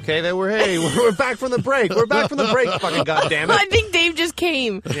 Oh, okay. We're back from the break. We're back from the break. Fucking goddamn I it! think Dave just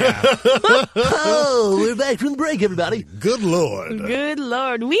came. Yeah. Oh, we're back from the break, everybody. Good Lord. Good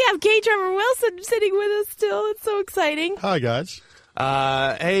Lord. We have K. Trevor Wilson sitting with us still. It's so exciting. Hi, guys.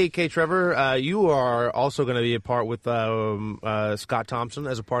 Hey, Kay Trevor, you are also going to be a part with Scott Thompson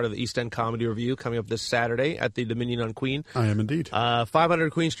as a part of the East End Comedy Review coming up this Saturday at the Dominion on Queen. I am indeed. 500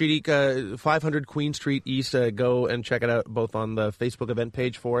 Queen Street East. Go and check it out both on the Facebook event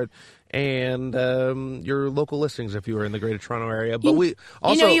page for it and your local listings if you are in the Greater Toronto area. But we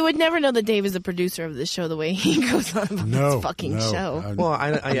also, you would never know that Dave is a producer of this show the way he goes on about this fucking show. Well,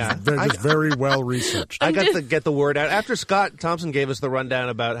 yeah, They're just very well researched. I got to get the word out after Scott Thompson gave us the rundown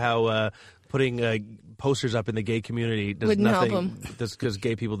about how putting posters up in the gay community does Wouldn't help nothing, him. just because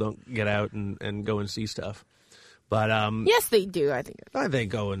gay people don't get out and go and see stuff. But Yes, they do, I think. they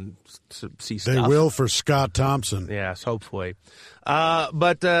go and see They stuff. will for Scott Thompson. Yes, hopefully.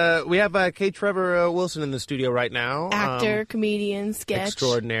 But we have Kate Trevor Wilson in the studio right now. Actor, comedian, sketch.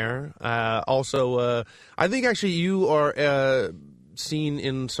 Extraordinaire. Also, I think actually you are seen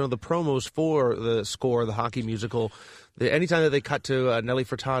in some of the promos for the score, the hockey musical. Anytime that they cut to Nelly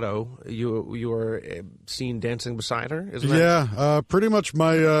Furtado, you are seen dancing beside her, isn't that? Yeah, pretty much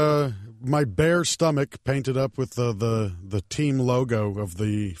my bare stomach painted up with the team logo of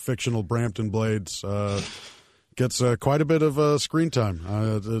the fictional Brampton Blades gets quite a bit of screen time.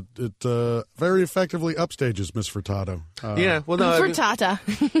 It very effectively upstages Miss Furtado. Yeah, well, no, Furtata.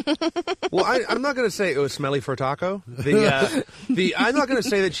 well, I'm not going to say it was smelly Furtaco. I'm not going to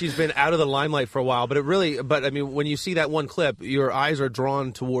say that she's been out of the limelight for a while, but I mean, when you see that one clip, your eyes are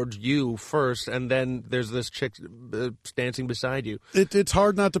drawn towards you first, and then there's this chick dancing beside you. It's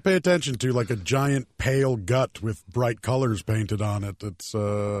hard not to pay attention to, like a giant pale gut with bright colors painted on it.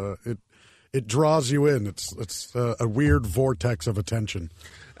 It draws you in. It's a weird vortex of attention.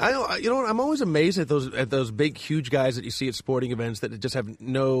 I'm always amazed at those big, huge guys that you see at sporting events that just have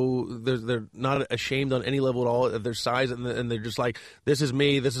they're not ashamed on any level at all of their size, and they're just like, this is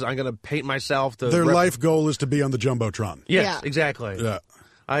me. I'm going to paint myself. Their life goal is to be on the Jumbotron. Yes, Yeah. exactly. Yeah.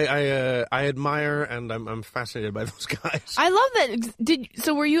 I admire and I'm fascinated by those guys. I love that.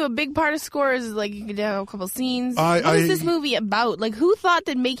 So were you a big part of scores? Like you could have a couple scenes. What is this movie about? Like who thought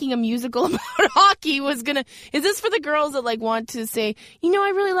that making a musical about hockey was gonna? Is this for the girls that like want to say, I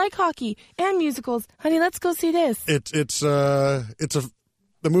really like hockey and musicals, honey? Let's go see this. It's the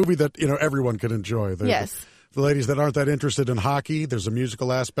movie that everyone can enjoy. Yes. The ladies that aren't that interested in hockey, there's a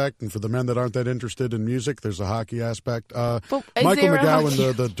musical aspect, and for the men that aren't that interested in music, there's a hockey aspect. Michael there a McGowan,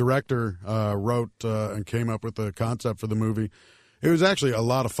 hockey- the director, wrote and came up with the concept for the movie. It was actually a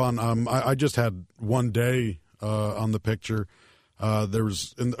lot of fun. I just had one day on the picture. There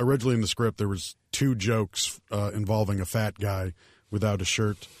was originally in the script there was 2 jokes involving a fat guy without a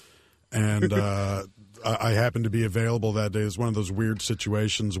shirt, and I happened to be available that day. It was one of those weird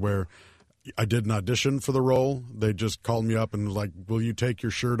situations where I did an audition for the role. They just called me up and was like, "Will you take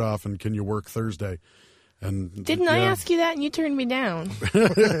your shirt off and can you work Thursday?" And didn't I ask you that and you turned me down?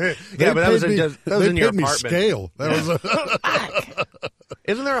 Yeah, but that was in your apartment. Me scale. That was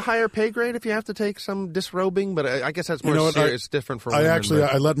Isn't there a higher pay grade if you have to take some disrobing? But I guess that's more serious. It's different for women.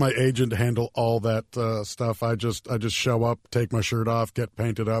 I let my agent handle all that stuff. I just show up, take my shirt off, get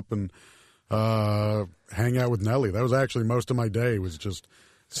painted up, and hang out with Nellie. That was actually most of my day, was just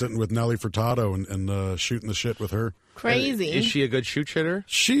sitting with Nellie Furtado and shooting the shit with her. Crazy. And is she a good shoot shitter?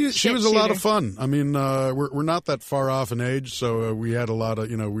 She was a lot of fun. I mean, we're not that far off in age, so we had a lot of,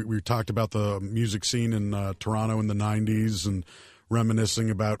 we talked about the music scene in Toronto in the 90s and reminiscing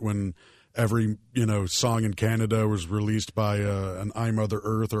about when every, song in Canada was released by an I Mother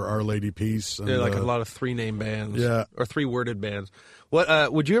Earth or Our Lady Peace. And, like a lot of 3-name bands. Yeah. Or 3-worded bands.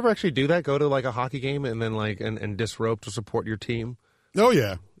 What would you ever actually do that? Go to like a hockey game and then and disrobe to support your team? Oh,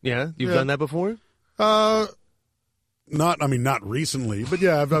 yeah. Yeah? You've done that before? Not recently, but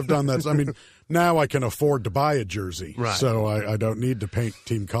yeah, I've done that. I mean, now I can afford to buy a jersey, right. So I don't need to paint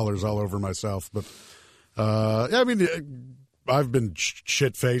team colors all over myself. But I mean, I've been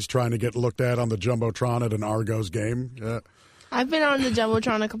shit-faced trying to get looked at on the Jumbotron at an Argos game. Yeah. I've been on the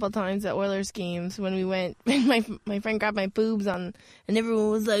Jumbotron a couple of times at Oilers games when we went. My friend grabbed my boobs on, and everyone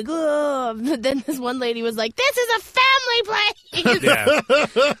was like, "Oh!" But then this one lady was like, "This is a family place." Yeah,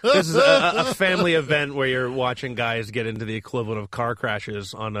 this is a family event where you're watching guys get into the equivalent of car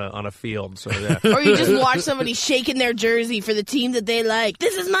crashes on a field. So yeah, or you just watch somebody shaking their jersey for the team that they like.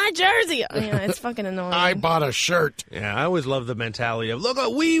 This is my jersey. Yeah, it's fucking annoying. I bought a shirt. Yeah, I always love the mentality of look,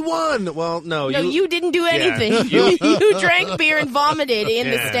 we won. Well, no, you didn't do anything. Yeah, you drank beer and vomited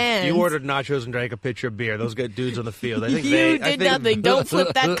in the stands. You ordered nachos and drank a pitcher of beer. Those good dudes on the field. I think you did nothing. Don't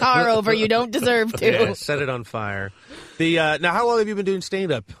flip that car over. You don't deserve to. Yeah, set it on fire. Now, how long have you been doing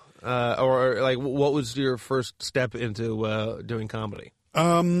stand-up? Or like, what was your first step into doing comedy?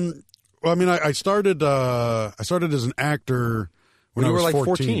 Well, I mean, I started as an actor when I was like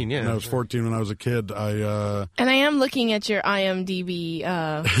 14. Yeah, when I was 14 when I was a kid. And I am looking at your IMDb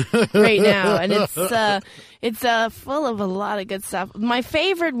right now, and it's full of a lot of good stuff. My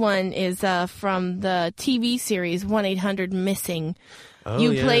favorite one is from the TV series 1-800-MISSING. Oh,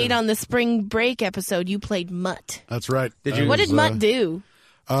 you played on the Spring Break episode. You played Mutt. That's right. What did Mutt do?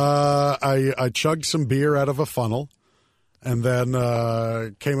 I chugged some beer out of a funnel. And then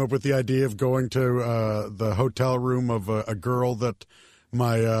came up with the idea of going to the hotel room of a girl that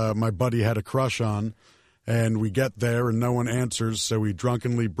my buddy had a crush on. And we get there and no one answers, so we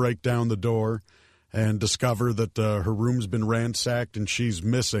drunkenly break down the door and discover that her room's been ransacked and she's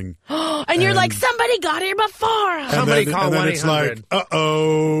missing. And you're like, somebody got here before. Somebody call 1-800. And then it's like,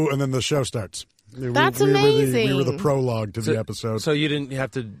 uh-oh, and then the show starts. That's amazing. We were the prologue to the episode. So you didn't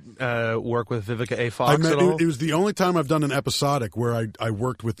have to work with Vivica A. Fox at all? It was the only time I've done an episodic where I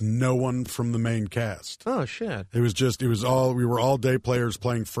worked with no one from the main cast. Oh, shit. We were all day players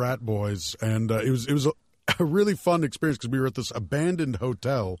playing frat boys, and it was a really fun experience because we were at this abandoned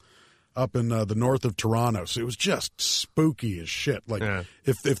hotel up in the north of Toronto. So it was just spooky as shit. Like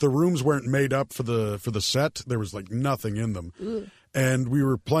if the rooms weren't made up for the set, there was like nothing in them. Ugh. And we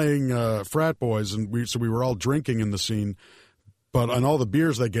were playing frat boys, and we were all drinking in the scene. But on all the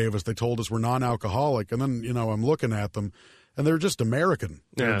beers they gave us, they told us we're non-alcoholic. And then I'm looking at them, and they're just American.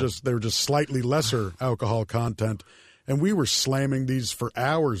 Yeah. They were just slightly lesser alcohol content. And we were slamming these for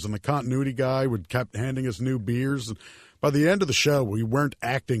hours, and the continuity guy kept handing us new beers. And by the end of the show, we weren't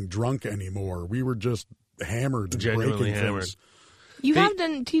acting drunk anymore. We were just hammered and breaking things. You have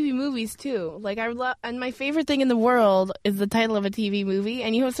done TV movies too. Like and my favorite thing in the world is the title of a TV movie,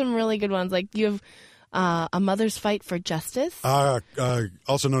 and you have some really good ones. Like you have A Mother's Fight for Justice,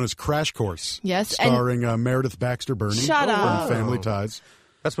 also known as Crash Course. Yes, starring Meredith Baxter Birney from Family Ties.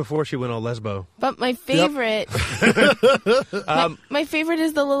 That's before she went all lesbo. But my favorite, my favorite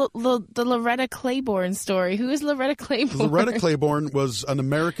is the Loretta Claiborne story. Who is Loretta Claiborne? Loretta Claiborne was an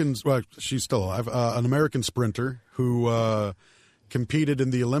American. Well, she's still alive. An American sprinter who competed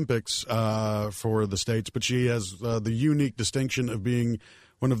in the Olympics for the States, but she has the unique distinction of being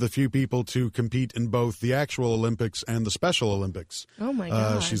one of the few people to compete in both the actual Olympics and the Special Olympics. Oh, my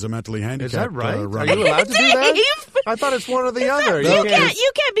God. She's a mentally handicapped Is that right? Are runner. you allowed to do that? I thought it's one or the other.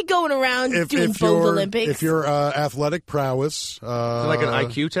 You can't be going around doing both Olympics. If you're athletic prowess... like an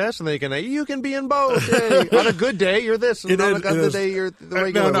IQ test, and you can be in both. Hey, on a good day, you're this, and on a good day, you're the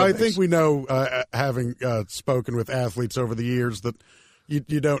regular No, I Olympics. think we know, having spoken with athletes over the years, that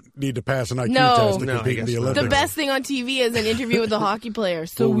you don't need to pass an IQ test to compete in the Olympics. The best thing on TV is an interview with a hockey player.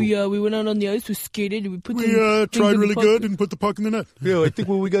 So we went out on the ice, we skated, and we tried really good and put the puck in the net. Yeah, I think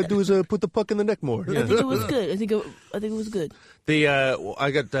what we got to do is put the puck in the net more. I think it was good. I think it was good. But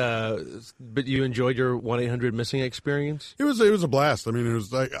you enjoyed your 1-800 missing experience? It was a blast. I mean, it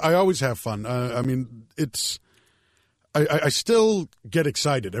was like, I always have fun. I mean, I still get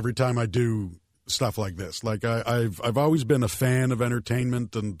excited every time I do stuff like this. Like I've always been a fan of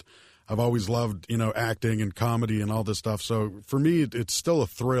entertainment, and I've always loved, acting and comedy and all this stuff. So for me, it's still a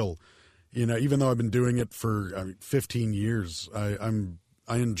thrill, even though I've been doing it for 15 years.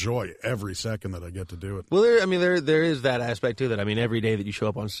 I enjoy every second that I get to do it. Well, there is that aspect too. That every day that you show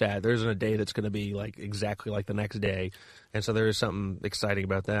up on set, there isn't a day that's going to be like exactly like the next day, and so there is something exciting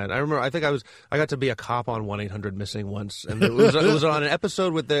about that. I remember, I got to be a cop on 1-800 Missing once, and it was on an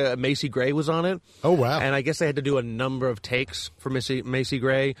episode with Macy Gray was on it. Oh wow! And I guess they had to do a number of takes for Macy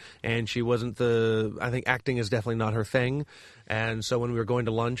Gray, and she wasn't I think acting is definitely not her thing. And so when we were going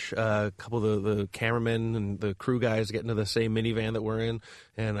to lunch, a couple of the cameramen and the crew guys get into the same minivan that we're in,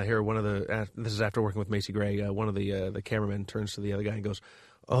 and I hear this is after working with Macy Gray, one of the cameramen turns to the other guy and goes,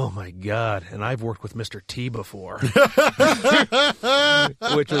 "Oh my God!" And I've worked with Mr. T before,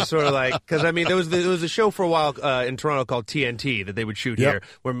 which was sort of like, because there was a show for a while in Toronto called TNT that they would shoot here,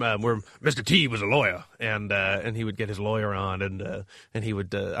 where Mr. T was a lawyer, and he would get his lawyer on, and he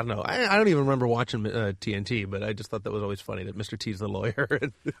would I don't know, I don't even remember watching TNT, but I just thought that was always funny that Mr. T's the lawyer.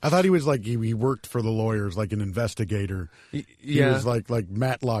 I thought he was like he worked for the lawyers, like an investigator. He was like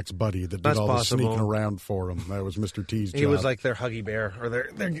Matlock's buddy that did all the sneaking around for him. That was Mr. T's job. He was like their Huggy Bear, or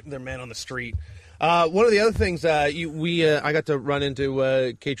their man on the street. One of the other things I got to run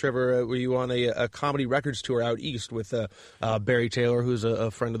into Kay Trevor. Were you on a comedy records tour out east with Barry Taylor, who's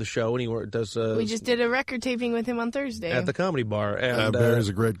a friend of the show, and he does. We just did a record taping with him on Thursday at the Comedy Bar. And Barry's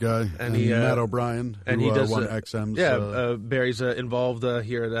a great guy, and Matt O'Brien, who he does won XM's. Yeah, Barry's involved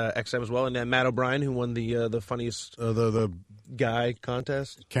here at XM as well, and Matt O'Brien, who won the funniest the guy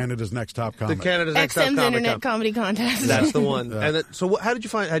contest, Canada's Next Top Comic, the Canada's Next Top XM's Internet Comedy Contest. That's the one. And so, how did you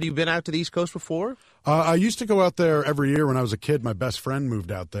find? Had you been out to the East Coast before? I used to go out there every year when I was a kid. My best friend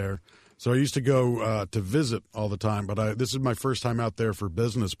moved out there, so I used to go to visit all the time. But this is my first time out there for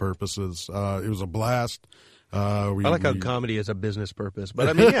business purposes. It was a blast. I like how comedy is a business purpose,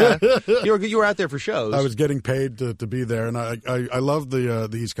 but yeah, you were out there for shows. I was getting paid to be there, and I love the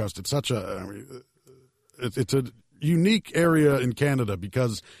East Coast. It's such it's a unique area in Canada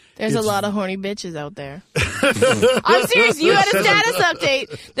because there's a lot of horny bitches out there. I'm serious. You had a status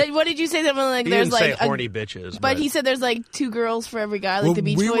update. What did you say? Something like he there's didn't like say horny bitches, but he said there's like 2 girls for every guy, like the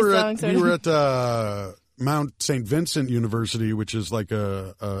Beach Boys song. We were at Mount St. Vincent University, which is like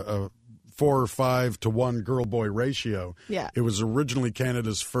a 4 or 5 to 1 girl-boy ratio. Yeah. It was originally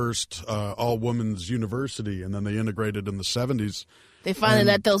Canada's first all-women's university, and then they integrated in the 70s. They finally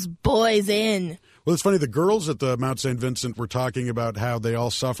let those boys in. Well, it's funny. The girls at the Mount St. Vincent were talking about how they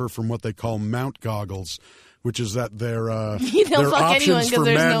all suffer from what they call Mount goggles, which is that their options for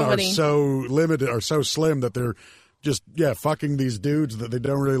men are so limited, are so slim that they're just fucking these dudes that they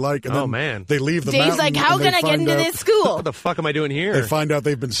don't really like, and then they leave the Dave's mountain. like, how can I get into this school? What the fuck am I doing here? They find out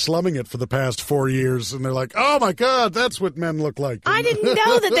they've been slumming it for the past 4 years, and they're like, oh my God, that's what men look like. I didn't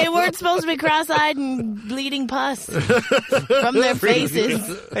know that they weren't supposed to be cross-eyed and bleeding pus from their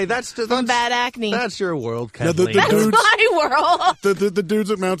faces. Hey, that's from bad acne. That's your world, Kathleen. That's my world. The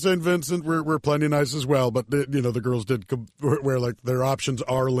dudes at Mount St. Vincent were plenty nice as well, but the girls did where like their options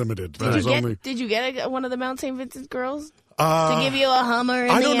are limited. Did you get one of the Mount St. Vincent girls to give you a Hummer?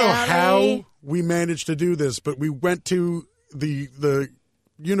 I don't know how we managed to do this, but we went to the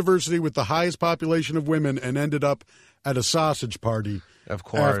university with the highest population of women and ended up at a sausage party. Of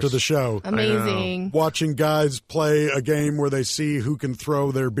course. After the show. Amazing. Watching guys play a game where they see who can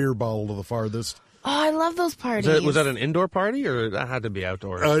throw their beer bottle to the farthest. Oh, I love those parties. Was that an indoor party, or that had to be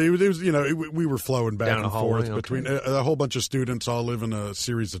outdoors? It was we were flowing back down and forth between a whole bunch of students all live in a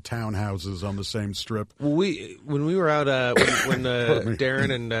series of townhouses on the same strip. Well, when we were out, when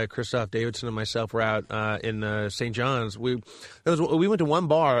Darren and Christoph Davidson and myself were out in St. John's, we went to one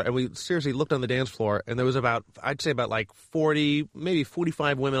bar and we seriously looked on the dance floor, and there was I'd say about like 40, maybe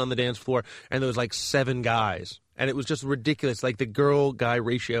 45 women on the dance floor, and there was like 7 guys. and it was just ridiculous. Like the girl-guy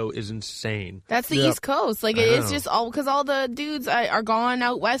ratio is insane. That's the East Coast. Like it's just all because all the dudes are gone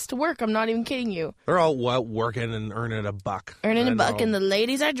out west to work. I'm not even kidding you. They're all out working and earning a buck. And the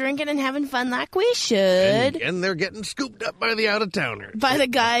ladies are drinking and having fun like we should. And they're getting scooped up by the out-of-towners. By the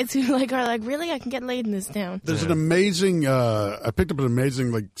guys who are like, really? I can get laid in this town. There's an amazing, I picked up an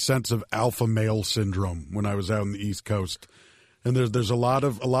amazing sense of alpha male syndrome when I was out on the East Coast. And there's a lot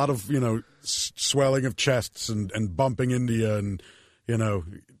of swelling of chests and bumping into you and,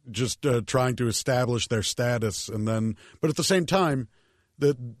 just trying to establish their status. And then, but at the same time,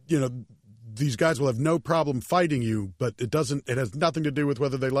 these guys will have no problem fighting you, but it has nothing to do with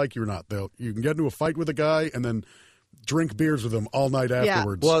whether they like you or not. You can get into a fight with a guy and then drink beers with them all night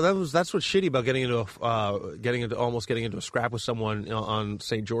afterwards. Well, that's what's shitty about getting into a scrap with someone on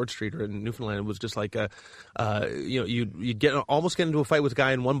St. George Street or in Newfoundland. It was just like you'd almost get into a fight with a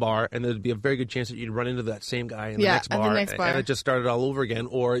guy in one bar, and there'd be a very good chance that you'd run into that same guy in the next bar, and it just started all over again.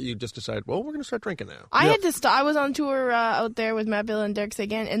 Or you just decide, well, we're going to start drinking now. I had to stop. I was on tour out there with Matt, Bill, and Derek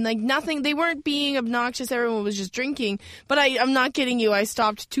Sagan, and nothing. They weren't being obnoxious. Everyone was just drinking. But I'm not kidding you. I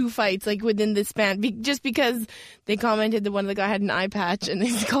stopped 2 fights within this span just because they commented that one of the guy had an eye patch, and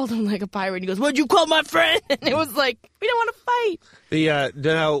they called him like a pirate. And he goes, "What'd you call my friend?" And it was like, we don't want to fight.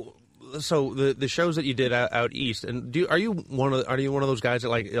 So the shows that you did out east, and are you one of those guys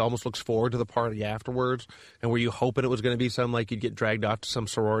that it almost looks forward to the party afterwards? And were you hoping it was going to be some you'd get dragged off to some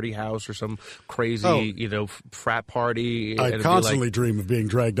sorority house or some crazy frat party? I constantly dream of being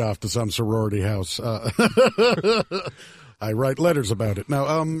dragged off to some sorority house. I write letters about it.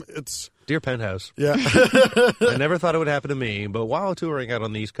 Now, it's Dear Penthouse. Yeah, I never thought it would happen to me, but while touring out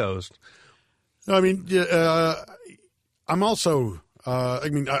on the East Coast, I'm also.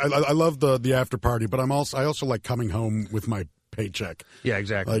 I love the after party, but I also like coming home with my paycheck. Yeah,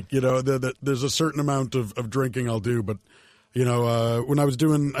 exactly. There's a certain amount of drinking I'll do, but when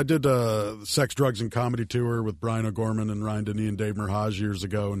I did a Sex, Drugs, and Comedy tour with Brian O'Gorman and Ryan Denny and Dave Merhaj years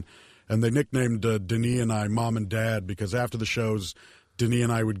ago, and they nicknamed Denny and I Mom and Dad because after the shows, Denny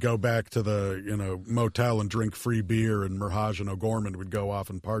and I would go back to the motel and drink free beer, and Merhaj and O'Gorman would go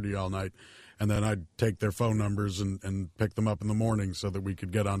off and party all night. And then I'd take their phone numbers and pick them up in the morning so that we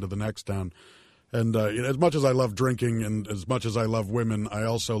could get on to the next town. And as much as I love drinking and as much as I love women, I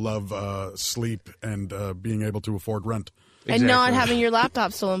also love sleep and being able to afford rent. And not having your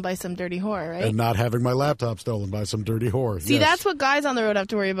laptop stolen by some dirty whore, right? And not having my laptop stolen by some dirty whore. See, that's what guys on the road have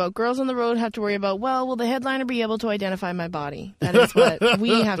to worry about. Girls on the road have to worry about, will the headliner be able to identify my body? That is what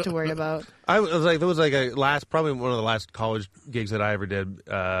we have to worry about. There was probably one of the last college gigs that I ever did.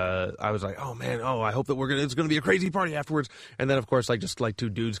 I was like, oh man, I hope that it's going to be a crazy party afterwards. And then of course, just 2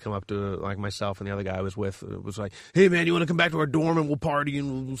 dudes come up to myself and the other guy I was with. It was like, hey man, you want to come back to our dorm and we'll party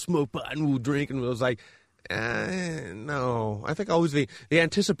and we'll smoke pot and we'll drink? And it was like, no. I think always the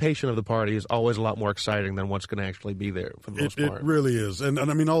anticipation of the party is always a lot more exciting than what's going to actually be there for the most part. It really is. And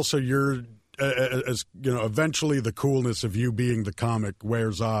I mean, also you're, eventually the coolness of you being the comic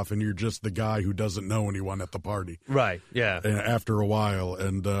wears off and you're just the guy who doesn't know anyone at the party. Right, yeah. After a while.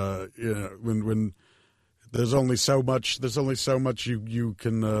 And, when there's only so much you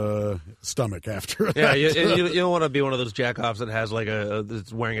can stomach after. Yeah, you don't want to be one of those jackoffs that has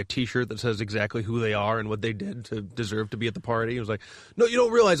that's wearing a T-shirt that says exactly who they are and what they did to deserve to be at the party. It was like, no, you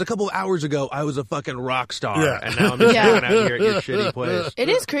don't realize a couple of hours ago I was a fucking rock star, and now I'm just hanging out here at your shitty place. It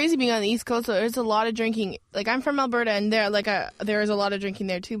is crazy being on the East Coast. So there's a lot of drinking. I'm from Alberta, and there is a lot of drinking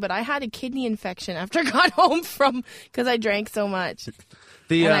there too. But I had a kidney infection after I got home because I drank so much,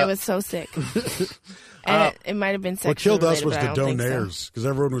 and I was so sick. And it might have been sexual. What killed us was the donaires because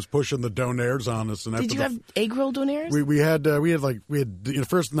everyone was pushing the donaires on us. And did you have egg roll donaires? We had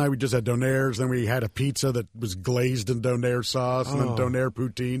first night we just had donaires. Then we had a pizza that was glazed in donaire sauce, and then donaire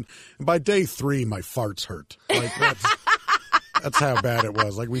poutine. And by day 3, my farts hurt. That's how bad it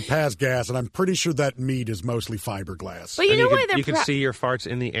was. We passed gas, and I'm pretty sure that meat is mostly fiberglass. But you can see your farts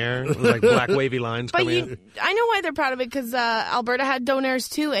in the air, with black wavy lines coming in. I know why they're proud of it because Alberta had donaires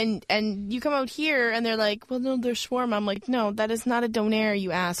too, and you come out here and they're like, well, no, they're shawarma. I'm like, no, that is not a donaire,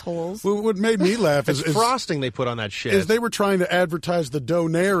 you assholes. Well, what made me laugh is frosting they put on that shit. Is they were trying to advertise the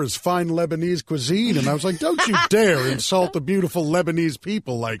donaire as fine Lebanese cuisine, and I was like, don't you dare insult the beautiful Lebanese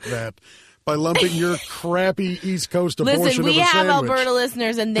people like that. By lumping your crappy East Coast abortion Listen, we of a have sandwich. Alberta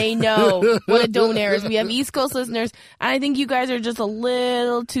listeners, and they know what a donaire is. We have East Coast listeners, and I think you guys are just a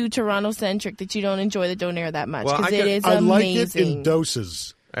little too Toronto-centric that you don't enjoy the donaire that much, because it is amazing. I like it in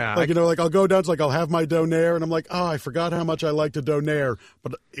doses. Yeah, Like, I'll go down, it's like I'll have my donair, and I'm like, oh, I forgot how much I like to donair.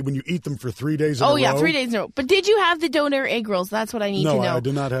 But when you eat them for 3 days in a row. Oh, yeah, 3 days in a row. But did you have the donair egg rolls? That's what I need to know. No, I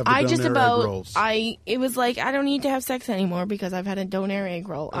did not have the donair egg rolls. It was like, I don't need to have sex anymore because I've had a donair egg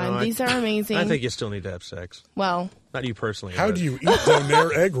roll. These are amazing. I think you still need to have sex. Well, not you personally. How do you eat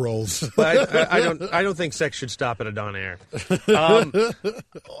donair egg rolls? But I don't think sex should stop at a donair.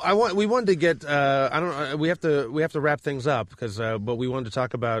 We wanted to get. We have to wrap things up because. But we wanted to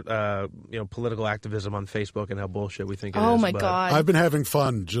talk about political activism on Facebook and how bullshit we think it is. Oh my God! I've been having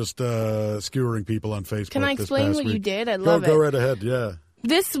fun just skewering people on Facebook. Can I explain what you did? I love it. Go right ahead. Yeah.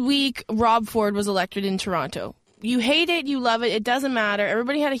 This week, Rob Ford was elected in Toronto. You hate it, you love it. It doesn't matter.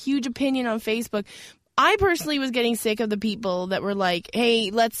 Everybody had a huge opinion on Facebook. I personally was getting sick of the people that were like,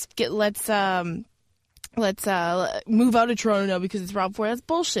 "Hey, let's move out of Toronto now because it's Rob Ford." That's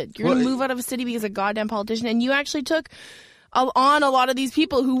bullshit. You're going to move out of a city because of a goddamn politician, and you actually took on a lot of these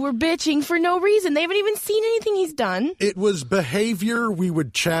people who were bitching for no reason. They haven't even seen anything he's done. It was behavior we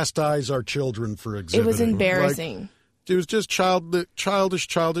would chastise our children for exhibiting. It was embarrassing. It was just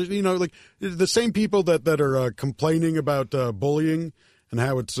childish. Like the same people that are complaining about bullying and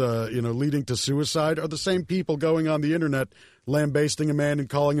how it's leading to suicide are the same people going on the internet lambasting a man and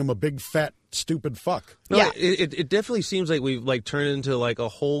calling him a big fat stupid fuck. No, yeah, it definitely seems like we've turned into a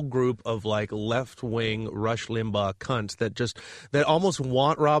whole group of left wing Rush Limbaugh cunts that almost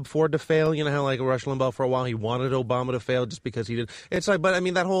want Rob Ford to fail. You know how Rush Limbaugh for a while he wanted Obama to fail just because he did. It's but I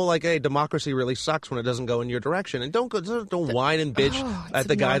mean that whole hey, democracy really sucks when it doesn't go in your direction, and don't whine and bitch at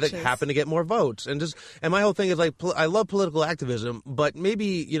the guy that happened to get more votes. And my whole thing is I love political activism, but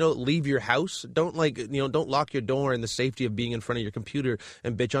maybe leave your house. Don't don't lock your door in the safety of being in front of your computer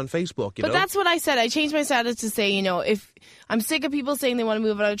and bitch on Facebook. But that's what I said. I changed my status to say, if I'm sick of people saying they want to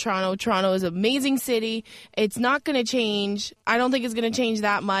move out of Toronto. Toronto is an amazing city. It's not going to change. I don't think it's going to change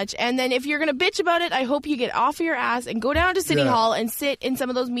that much. And then if you're going to bitch about it, I hope you get off of your ass and go down to City Hall and sit in some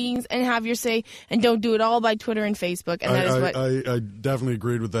of those meetings and have your say, and don't do it all by Twitter and Facebook. And I definitely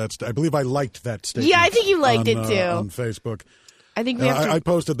agreed with that. I believe I liked that statement. Yeah, I think you liked it too. On Facebook. I think we have to... I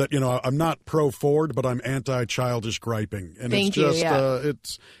posted that I'm not pro Ford, but I'm anti childish griping, and Thank it's just you,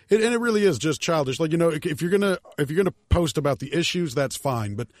 and it really is just childish. If you're gonna post about the issues, that's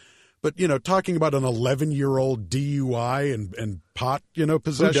fine, but talking about an 11-year-old DUI and pot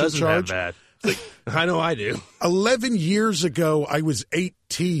possession Who doesn't charge. Have that? I know I do. 11 years ago, I was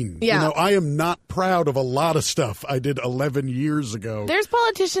 18. Yeah. I am not proud of a lot of stuff I did 11 years ago. There's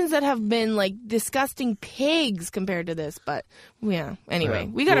politicians that have been disgusting pigs compared to this, but yeah. Anyway,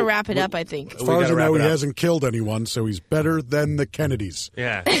 we got to wrap it up, I think. As far as I know, he hasn't killed anyone, so he's better than the Kennedys.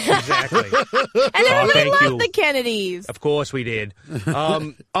 Yeah, exactly. And I really love the Kennedys. Of course we did.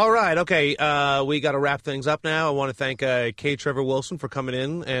 All right, okay. We got to wrap things up now. I want to thank K. Trevor Wilson for coming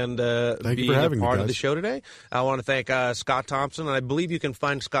in and being a part of the show today. I want to thank Scott Thompson, and I believe you can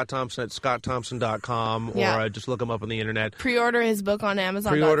find Scott Thompson at scottthompson.com or just look him up on the internet. Pre-order his book on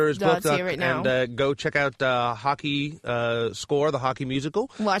Amazon. Pre-order his book right now. And go check out Hockey Score, the hockey musical.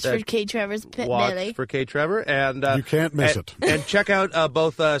 Watch for K. Trevor's pit belly. Watch for K. Trevor. And you can't miss it. And check out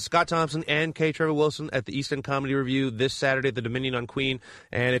both Scott Thompson and K. Trevor Wilson at the East End Comedy Review this Saturday at the Dominion on Queen.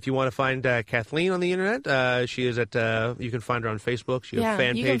 And if you want to find Kathleen on the internet, she is at, you can find her on Facebook. She has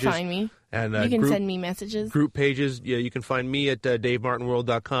fan pages. You can find me. And you can send me messages. Group pages. Yeah, you can find me at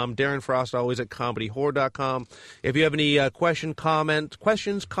DaveMartinWorld.com. Darren Frost always at ComedyWhore.com. If you have any questions, comments,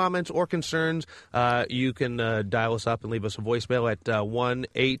 or concerns, you can dial us up and leave us a voicemail at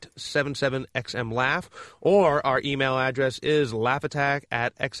 1-877-XM-LAUGH, or our email address is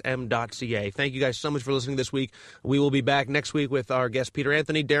laughattack@xm.ca. Thank you guys so much for listening this week. We will be back next week with our guest Peter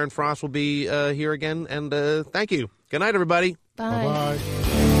Anthony. Darren Frost will be here again, and thank you. Good night, everybody. Bye. Bye-bye.